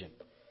religion.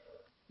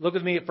 Look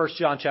with me at 1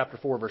 John chapter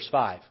 4, verse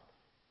 5.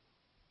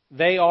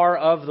 They are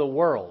of the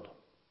world.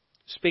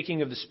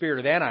 Speaking of the spirit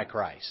of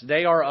Antichrist.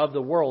 They are of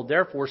the world,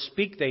 therefore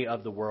speak they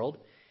of the world,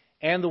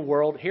 and the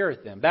world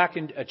heareth them. Back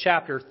in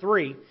chapter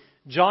 3,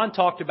 John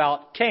talked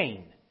about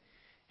Cain,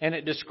 and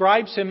it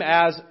describes him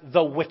as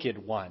the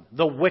wicked one.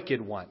 The wicked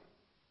one.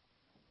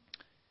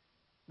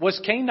 Was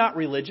Cain not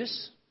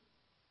religious?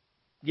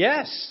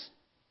 Yes.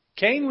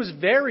 Cain was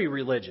very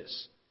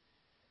religious.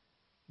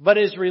 But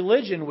his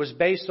religion was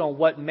based on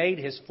what made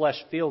his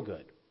flesh feel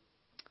good.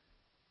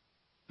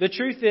 The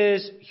truth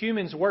is,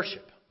 humans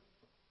worship.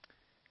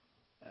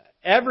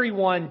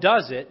 Everyone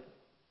does it,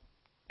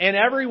 and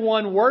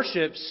everyone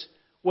worships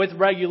with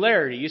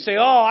regularity. You say,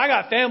 oh, I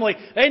got family,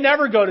 they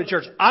never go to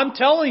church. I'm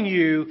telling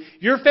you,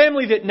 your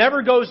family that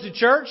never goes to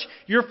church,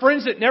 your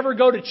friends that never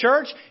go to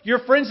church, your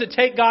friends that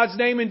take God's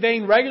name in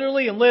vain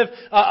regularly and live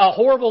a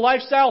horrible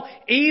lifestyle,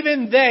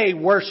 even they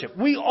worship.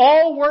 We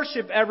all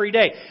worship every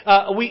day.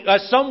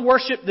 Some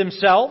worship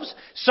themselves,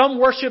 some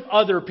worship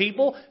other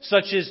people,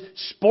 such as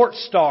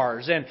sports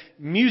stars and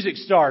music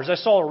stars. I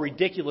saw a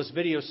ridiculous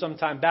video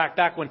sometime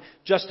back when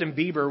Justin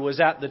Bieber was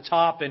at the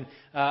top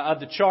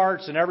of the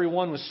charts and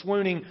everyone was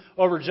swooning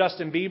over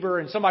Justin Bieber,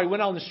 and somebody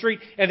went on the street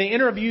and they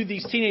interviewed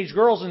these teenage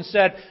girls and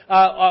said,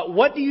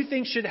 what do you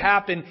think should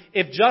happen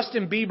if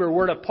Justin Bieber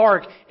were to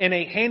park in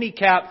a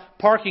handicapped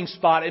parking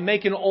spot and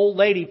make an old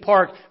lady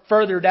park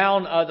further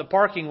down the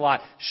parking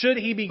lot? Should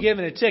he be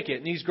given a ticket?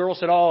 And these girls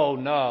said, oh,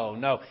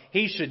 no,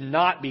 he should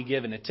not be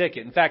given a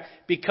ticket. In fact,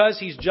 because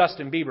he's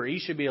Justin Bieber, he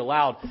should be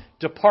allowed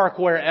to park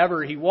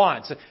wherever he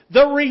wants.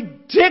 The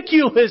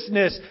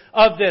ridiculousness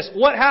of this.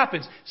 What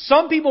happens?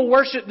 Some people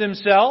worship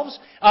themselves.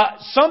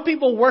 Some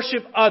people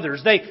worship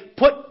others. They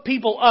put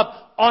people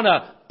up on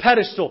a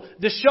pedestal.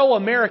 The show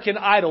American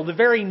Idol, the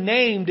very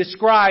name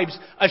describes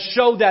a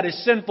show that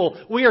is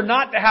sinful. We are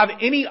not to have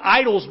any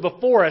idols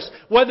before us,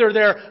 whether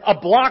they're a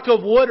block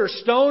of wood or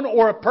stone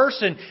or a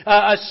person.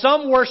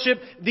 Some worship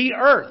the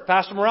earth.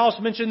 Pastor Morales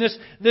mentioned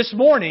this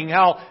morning,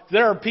 how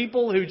there are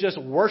people who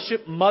just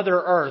worship Mother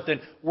Earth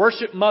and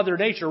worship Mother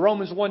Nature.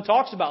 Romans 1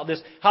 talks about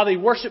this, how they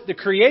worship the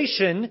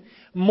creation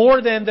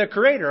more than the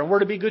Creator. And we're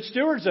to be good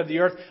stewards of the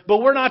earth, but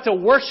we're not to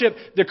worship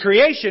the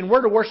creation.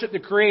 We're to worship the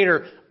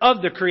Creator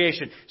of the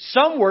creation.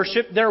 Some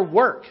worship their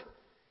work,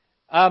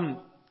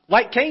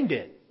 like Cain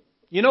did.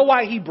 You know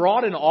why he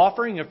brought an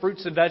offering of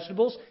fruits and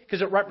vegetables?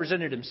 Because it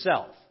represented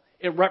himself.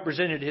 It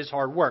represented his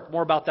hard work.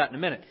 More about that in a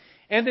minute.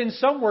 And then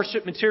some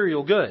worship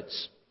material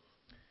goods.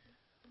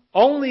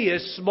 Only a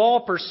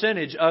small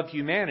percentage of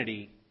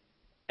humanity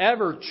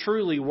ever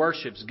truly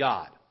worships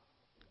God.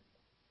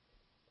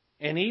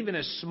 And even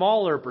a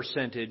smaller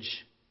percentage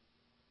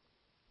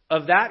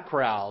of that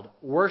crowd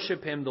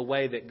worship Him the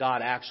way that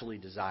God actually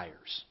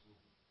desires.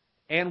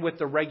 And with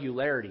the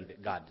regularity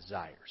that God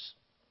desires.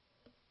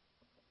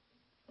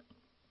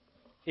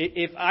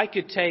 If I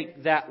could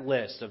take that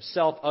list of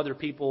self, other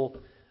people,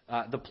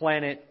 the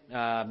planet,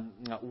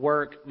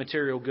 work,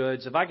 material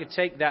goods, if I could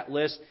take that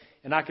list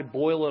and I could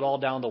boil it all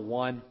down to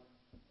one,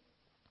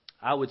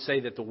 I would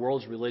say that the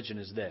world's religion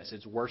is this.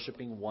 It's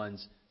worshiping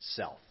one's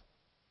self.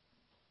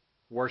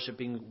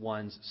 Worshiping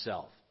one's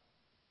self.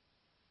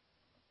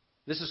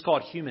 This is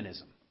called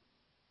humanism.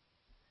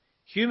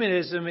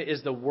 Humanism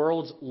is the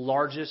world's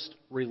largest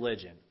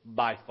religion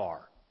by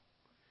far.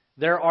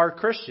 There are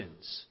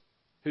Christians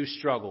who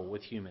struggle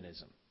with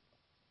humanism.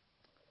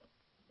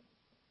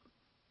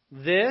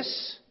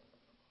 This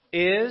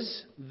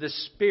is the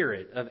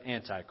spirit of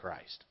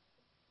Antichrist.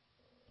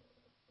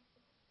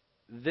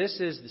 This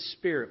is the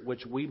spirit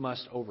which we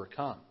must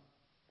overcome.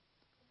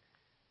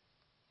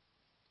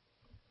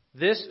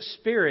 This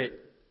spirit,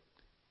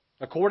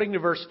 according to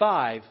verse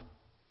 5,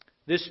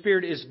 this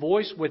spirit is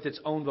voiced with its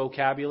own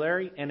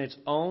vocabulary and its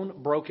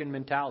own broken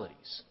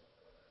mentalities.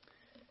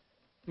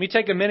 Let me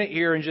take a minute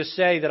here and just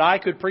say that I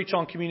could preach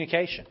on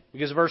communication,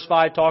 because verse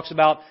 5 talks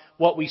about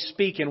what we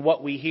speak and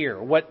what we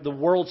hear, what the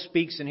world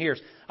speaks and hears.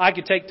 I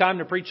could take time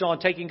to preach on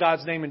taking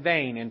God's name in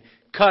vain and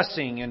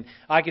cussing, and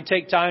I could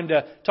take time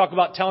to talk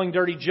about telling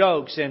dirty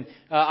jokes, and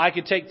I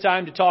could take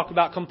time to talk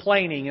about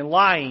complaining and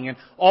lying and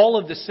all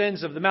of the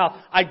sins of the mouth.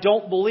 I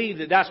don't believe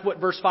that that's what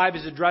verse 5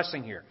 is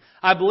addressing here.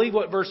 I believe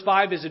what verse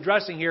 5 is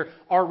addressing here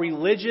are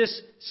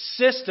religious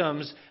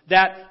systems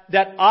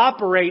that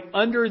operate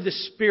under the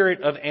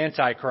spirit of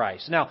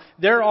Antichrist. Now,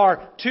 there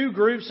are two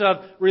groups of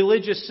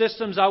religious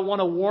systems I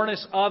want to warn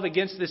us of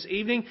against this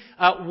evening.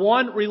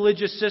 One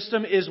religious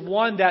system is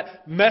one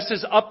that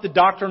messes up the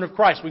doctrine of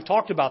Christ. We've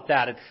talked about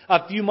that. And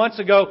a few months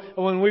ago,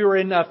 when we were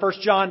in 1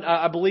 John,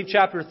 I believe,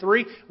 chapter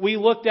 3, we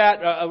looked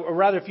at, or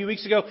rather a few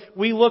weeks ago,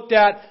 we looked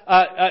at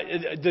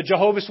the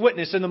Jehovah's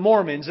Witnesses and the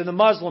Mormons and the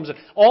Muslims and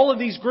all of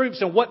these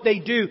groups and what they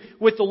do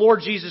with the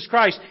Lord Jesus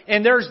Christ.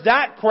 And there's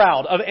that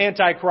crowd of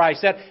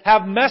Antichrist that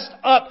have messed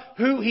up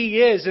who He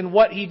is and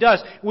what He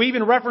does. We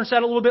even referenced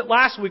that a little bit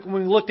last week when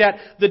we looked at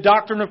the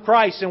doctrine of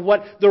Christ and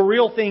what the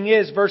real thing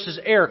is versus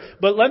error.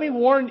 But let me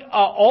warn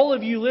all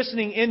of you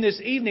listening in this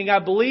evening, I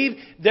believe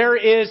there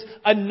is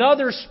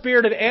another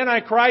spirit of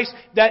Antichrist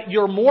that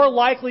you're more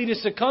likely to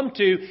succumb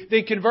to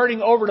than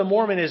converting over to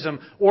Mormonism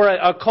or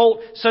a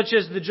cult such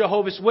as the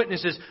Jehovah's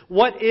Witnesses.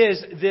 What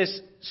is this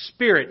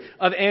spirit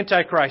of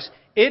Antichrist?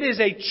 It is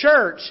a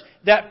church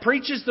that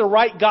preaches the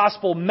right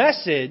gospel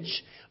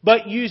message,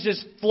 but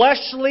uses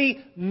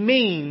fleshly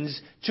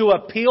means to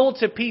appeal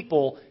to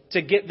people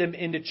to get them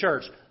into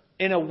church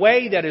in a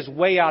way that is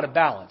way out of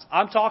balance.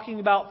 I'm talking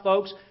about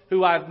folks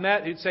who I've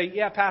met who'd say,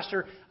 yeah,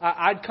 Pastor,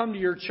 I'd come to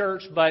your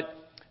church, but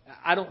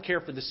I don't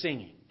care for the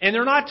singing. And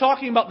they're not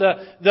talking about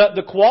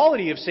the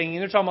quality of singing,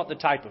 they're talking about the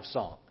type of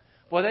song.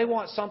 Well, they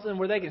want something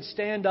where they can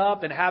stand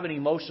up and have an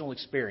emotional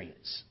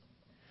experience.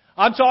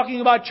 I'm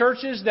talking about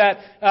churches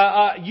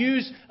that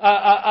use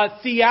a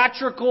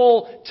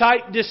theatrical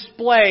type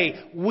display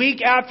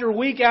week after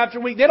week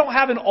after week. They don't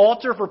have an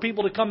altar for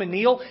people to come and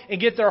kneel and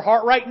get their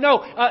heart right.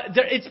 No,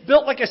 it's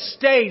built like a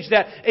stage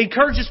that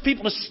encourages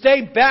people to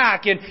stay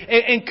back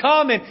and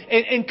come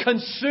and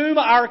consume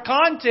our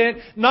content,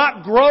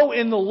 not grow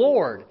in the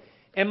Lord.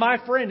 And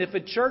my friend, if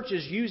a church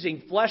is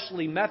using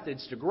fleshly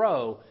methods to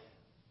grow,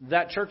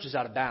 that church is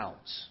out of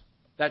bounds.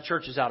 That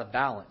church is out of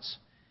balance.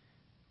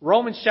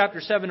 Romans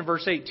chapter 7 and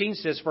verse 18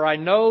 says, "For I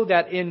know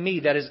that in me,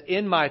 that is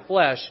in my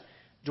flesh,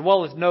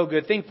 dwelleth no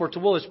good thing, for to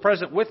will is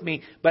present with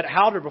me, but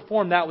how to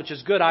perform that which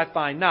is good I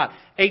find not."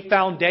 A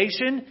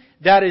foundation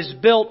that is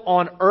built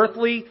on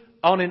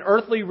an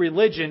earthly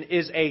religion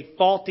is a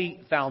faulty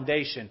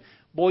foundation.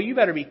 Boy, you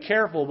better be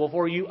careful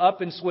before you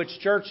up and switch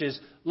churches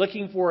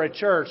looking for a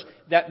church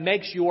that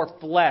makes your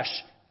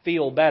flesh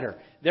feel better.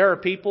 There are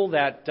people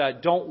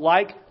that don't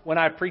like when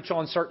I preach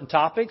on certain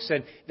topics,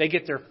 and they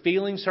get their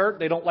feelings hurt.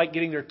 They don't like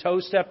getting their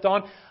toes stepped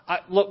on.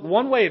 Look,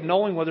 one way of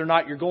knowing whether or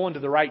not you're going to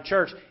the right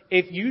church,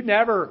 if you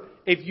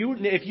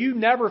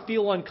never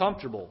feel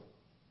uncomfortable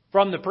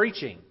from the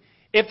preaching,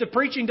 if the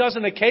preaching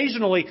doesn't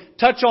occasionally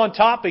touch on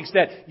topics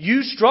that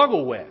you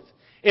struggle with,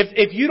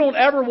 if you don't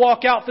ever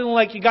walk out feeling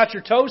like you got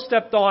your toes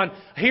stepped on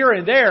here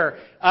and there,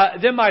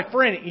 then my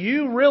friend,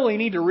 you really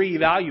need to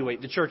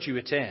reevaluate the church you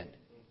attend.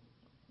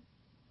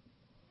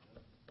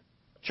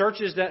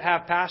 Churches that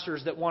have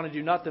pastors that want to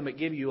do nothing but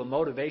give you a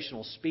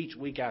motivational speech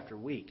week after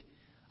week.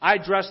 I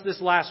addressed this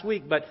last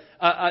week, but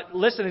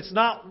listen, it's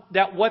not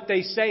that what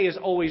they say is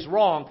always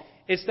wrong.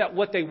 It's that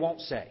what they won't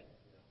say.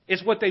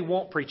 It's what they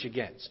won't preach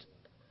against.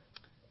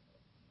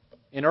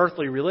 In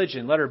earthly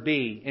religion, letter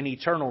B, an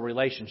eternal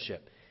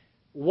relationship.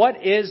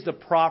 What is the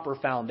proper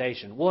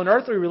foundation? Well, in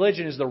earthly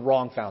religion is the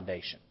wrong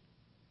foundation.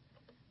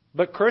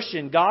 But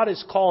Christian, God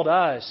has called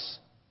us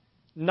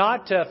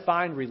not to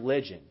find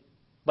religion,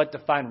 but to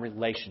find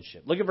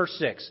relationship. Look at verse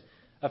 6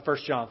 of 1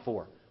 John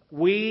 4.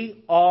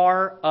 We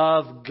are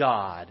of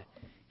God.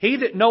 He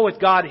that knoweth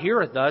God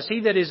heareth us.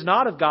 He that is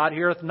not of God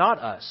heareth not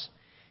us.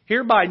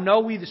 Hereby know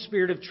we the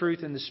spirit of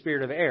truth and the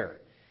spirit of error.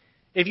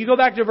 If you go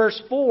back to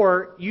verse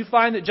 4, you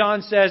find that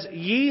John says,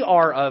 ye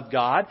are of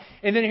God.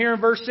 And then here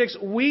in verse 6,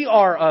 we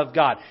are of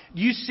God.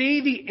 You see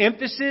the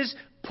emphasis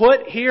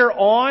put here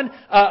on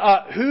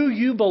who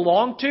you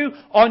belong to,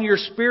 on your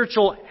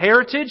spiritual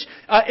heritage.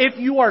 If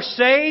you are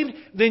saved,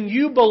 then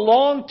you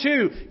belong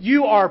to.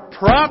 You are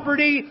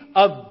property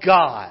of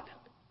God.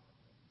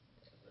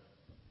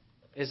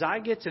 As I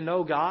get to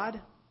know God,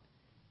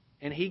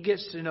 and He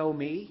gets to know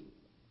me,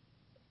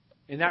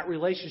 and that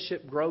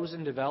relationship grows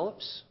and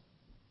develops,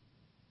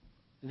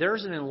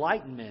 there's an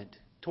enlightenment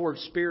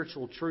towards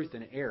spiritual truth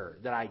and error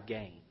that I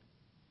gain.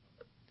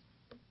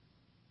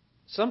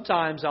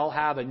 Sometimes I'll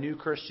have a new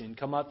Christian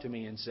come up to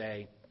me and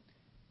say,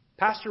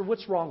 Pastor,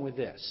 what's wrong with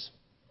this?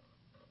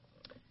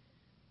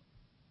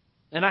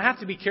 And I have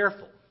to be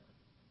careful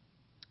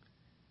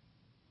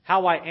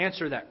how I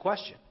answer that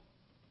question,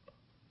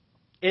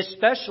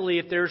 especially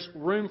if there's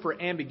room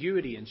for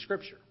ambiguity in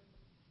Scripture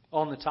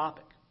on the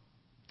topic.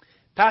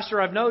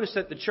 Pastor, I've noticed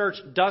that the church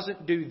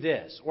doesn't do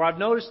this, or I've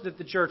noticed that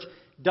the church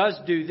does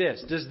do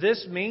this. Does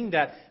this mean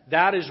that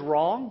that is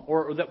wrong,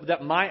 or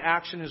that my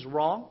action is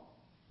wrong?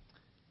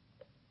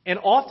 And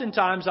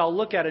oftentimes I'll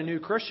look at a new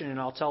Christian and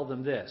I'll tell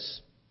them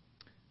this: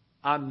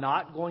 I'm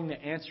not going to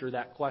answer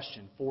that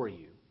question for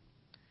you.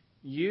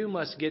 You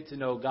must get to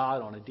know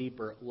God on a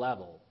deeper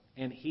level,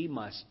 and He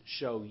must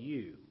show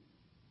you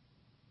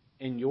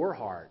in your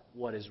heart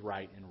what is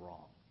right and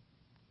wrong.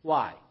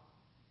 Why?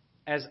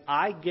 As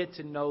I get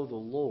to know the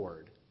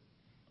Lord,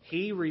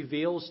 He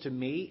reveals to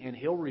me, and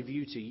He'll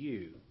reveal to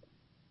you,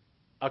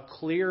 a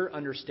clear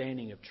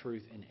understanding of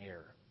truth and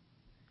error.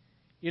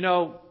 You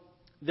know,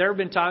 there have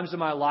been times in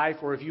my life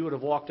where if you would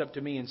have walked up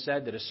to me and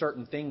said that a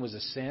certain thing was a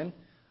sin,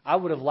 I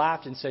would have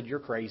laughed and said, "You're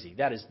crazy.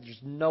 There's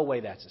no way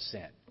that's a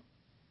sin."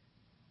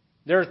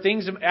 There are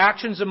things,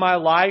 actions in my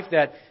life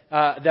that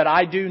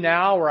I do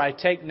now or I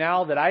take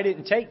now that I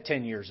didn't take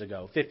 10 years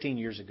ago, 15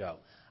 years ago.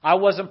 I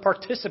wasn't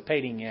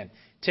participating in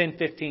 10,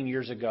 15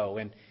 years ago.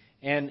 And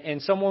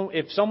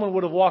if someone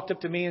would have walked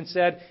up to me and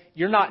said,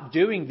 "You're not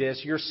doing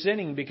this, you're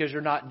sinning because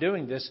you're not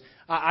doing this,"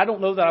 I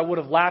don't know that I would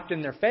have laughed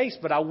in their face,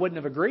 but I wouldn't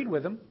have agreed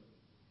with them.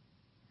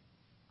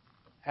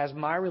 As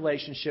my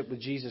relationship with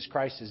Jesus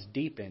Christ has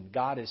deepened,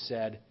 God has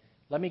said,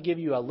 "Let me give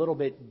you a little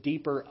bit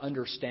deeper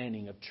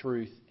understanding of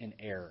truth and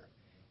error."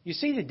 You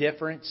see the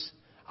difference?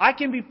 I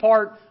can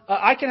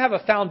have a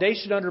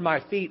foundation under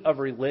my feet of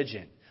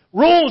religion.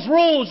 Rules,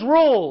 rules,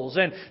 rules,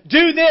 and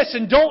do this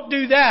and don't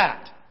do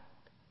that.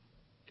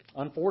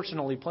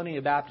 Unfortunately, plenty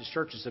of Baptist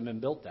churches have been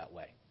built that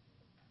way.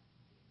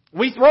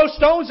 We throw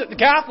stones at the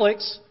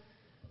Catholics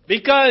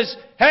because,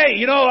 hey,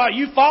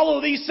 you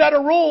follow these set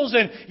of rules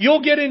and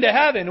you'll get into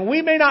heaven. And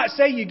we may not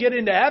say you get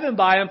into heaven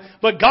by them,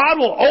 but God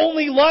will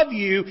only love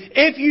you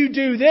if you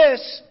do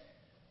this.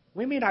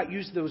 We may not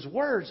use those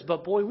words,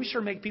 but boy, we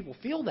sure make people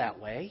feel that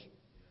way.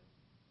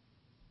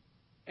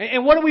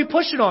 And what are we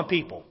pushing on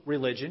people?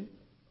 Religion.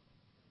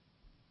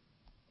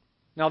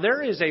 Now,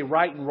 there is a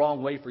right and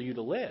wrong way for you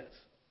to live.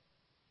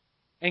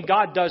 And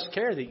God does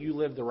care that you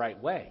live the right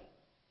way.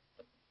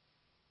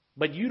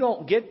 But you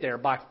don't get there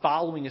by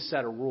following a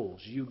set of rules.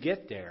 You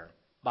get there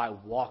by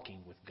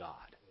walking with God.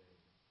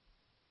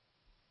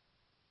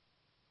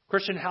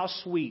 Christian, how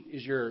sweet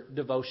is your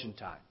devotion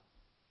time?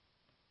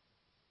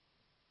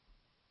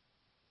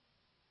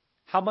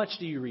 How much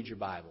do you read your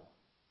Bible?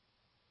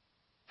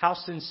 How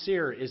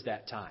sincere is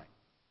that time?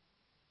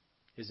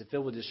 Is it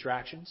filled with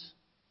distractions?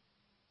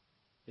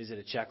 Is it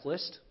a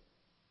checklist?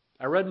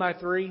 I read my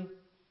 3.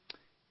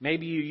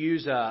 Maybe you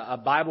use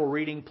a Bible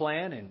reading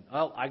plan and,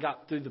 I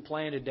got through the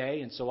plan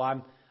today and so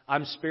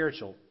I'm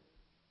spiritual.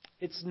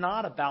 It's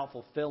not about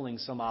fulfilling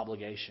some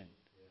obligation.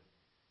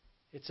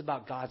 It's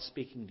about God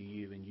speaking to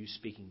you and you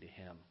speaking to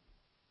Him.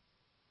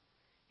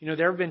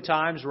 There have been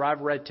times where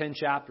I've read 10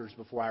 chapters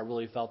before I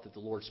really felt that the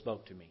Lord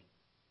spoke to me.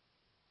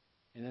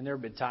 And then there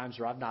have been times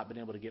where I've not been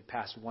able to get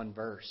past one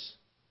verse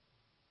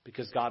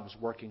because God was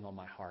working on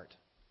my heart.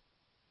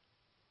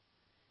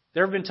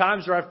 There have been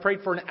times where I've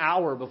prayed for an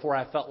hour before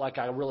I felt like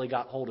I really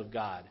got hold of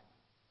God.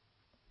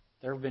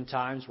 There have been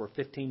times where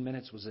 15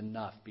 minutes was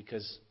enough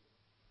because,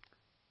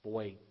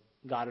 boy,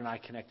 God and I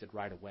connected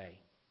right away.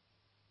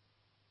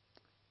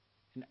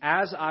 And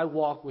as I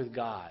walk with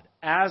God,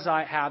 as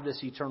I have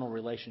this eternal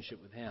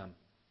relationship with Him,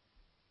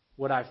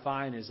 what I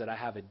find is that I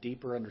have a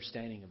deeper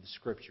understanding of the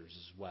Scriptures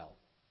as well.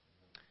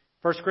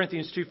 1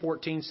 Corinthians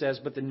 2:14 says,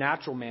 "But the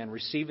natural man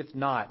receiveth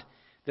not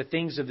the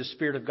things of the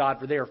Spirit of God,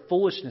 for they are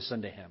foolishness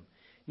unto him.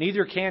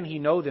 Neither can he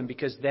know them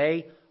because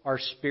they are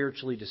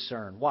spiritually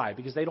discerned." Why?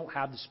 Because they don't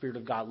have the Spirit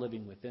of God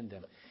living within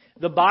them.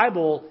 The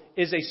Bible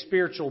is a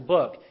spiritual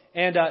book.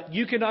 And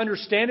you can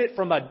understand it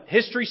from a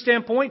history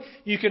standpoint.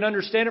 You can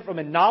understand it from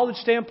a knowledge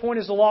standpoint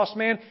as a lost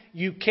man.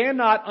 You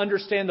cannot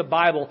understand the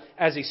Bible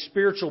as a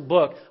spiritual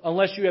book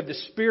unless you have the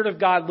Spirit of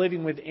God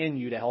living within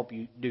you to help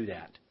you do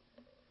that.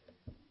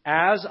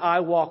 As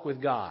I walk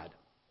with God,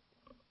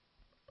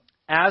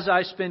 as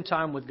I spend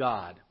time with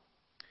God,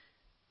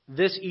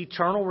 this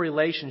eternal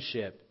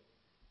relationship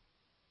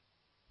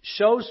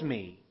shows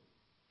me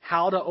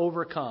how to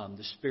overcome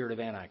the spirit of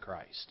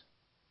Antichrist.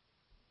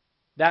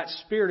 That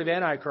spirit of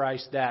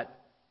Antichrist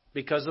that,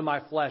 because of my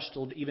flesh,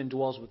 still even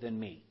dwells within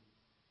me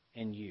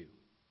and you.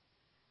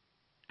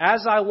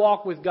 As I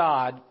walk with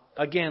God,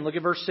 again, look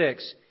at verse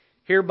 6.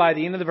 Hereby,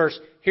 the end of the verse,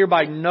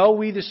 "Hereby know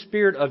we the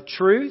spirit of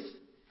truth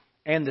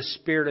and the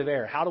spirit of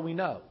error." How do we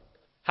know?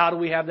 How do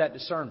we have that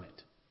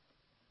discernment?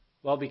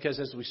 Well, because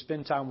as we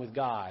spend time with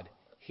God,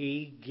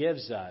 He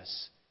gives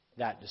us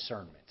that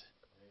discernment.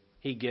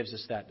 He gives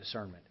us that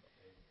discernment.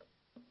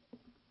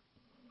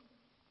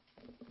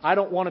 I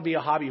don't want to be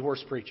a hobby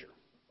horse preacher.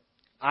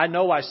 I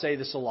know I say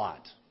this a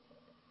lot.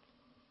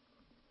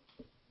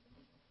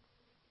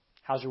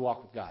 How's your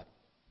walk with God?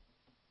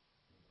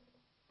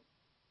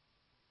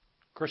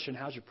 Christian,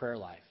 how's your prayer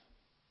life?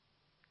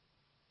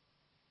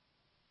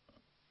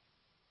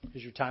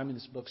 Is your time in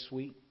this book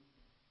sweet?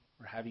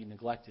 Or have you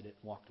neglected it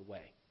and walked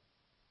away?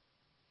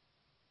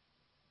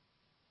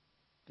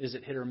 Is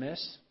it hit or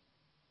miss?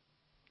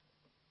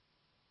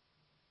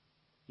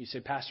 You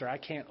say, Pastor, I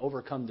can't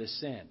overcome this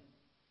sin.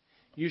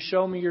 You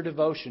show me your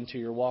devotion to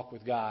your walk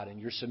with God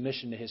and your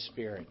submission to His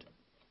Spirit.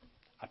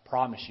 I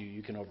promise you,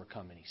 you can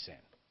overcome any sin.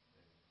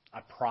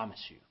 I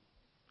promise you.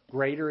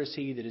 Greater is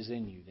He that is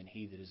in you than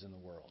he that is in the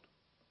world.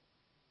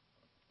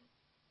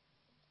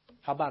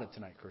 How about it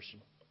tonight,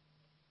 Christian?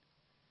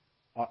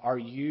 Are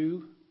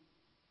you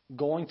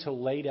going to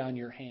lay down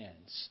your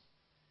hands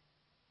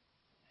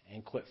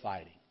and quit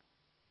fighting?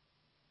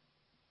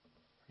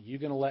 Are you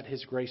going to let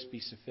His grace be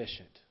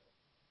sufficient?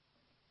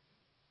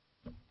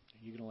 Are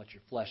you going to let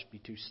your flesh be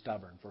too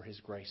stubborn for His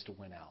grace to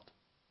win out?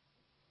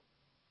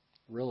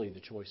 Really, the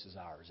choice is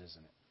ours,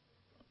 isn't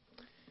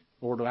it?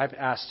 Lord, I've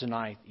asked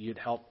tonight that You'd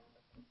help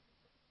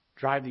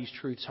drive these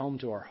truths home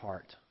to our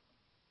heart.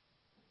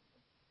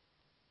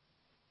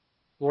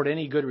 Lord,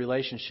 any good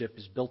relationship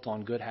is built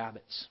on good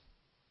habits.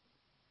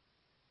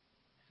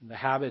 The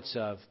habits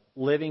of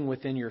living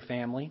within your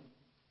family,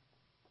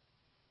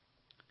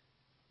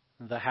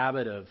 the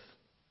habit of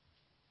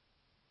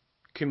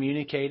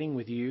communicating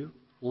with You,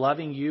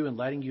 loving You and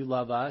letting You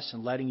love us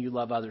and letting You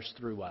love others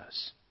through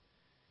us.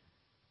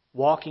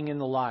 Walking in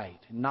the light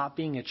and not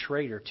being a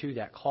traitor to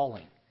that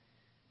calling.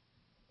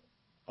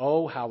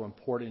 Oh, how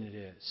important it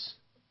is.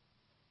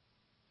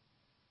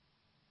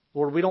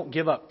 Lord, we don't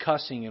give up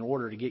cussing in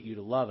order to get You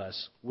to love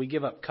us. We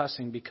give up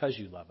cussing because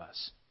You love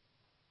us.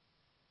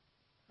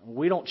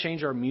 We don't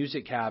change our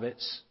music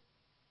habits.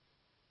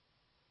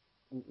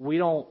 We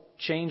don't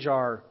change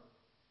our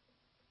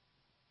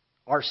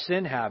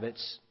sin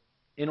habits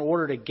in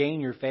order to gain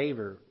Your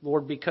favor.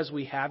 Lord, because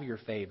we have Your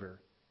favor.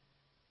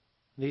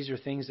 These are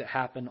things that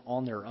happen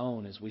on their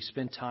own as we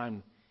spend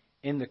time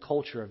in the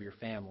culture of Your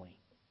family.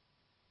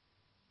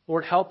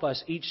 Lord, help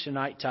us each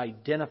tonight to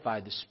identify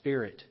the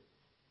spirit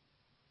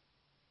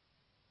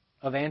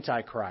of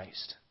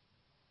Antichrist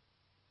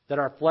that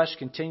our flesh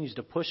continues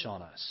to push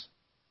on us.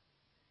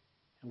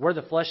 And where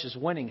the flesh is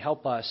winning,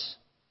 help us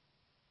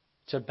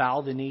to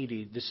bow the knee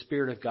to the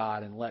Spirit of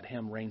God and let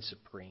Him reign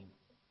supreme.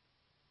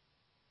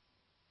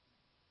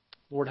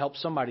 Lord, help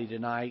somebody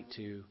tonight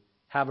to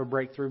have a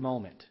breakthrough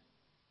moment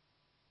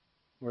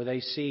where they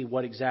see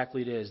what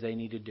exactly it is they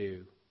need to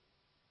do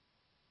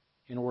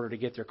in order to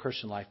get their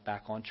Christian life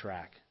back on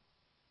track.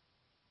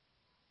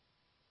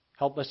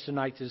 Help us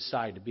tonight to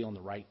decide to be on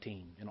the right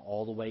team and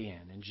all the way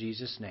in. In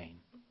Jesus' name.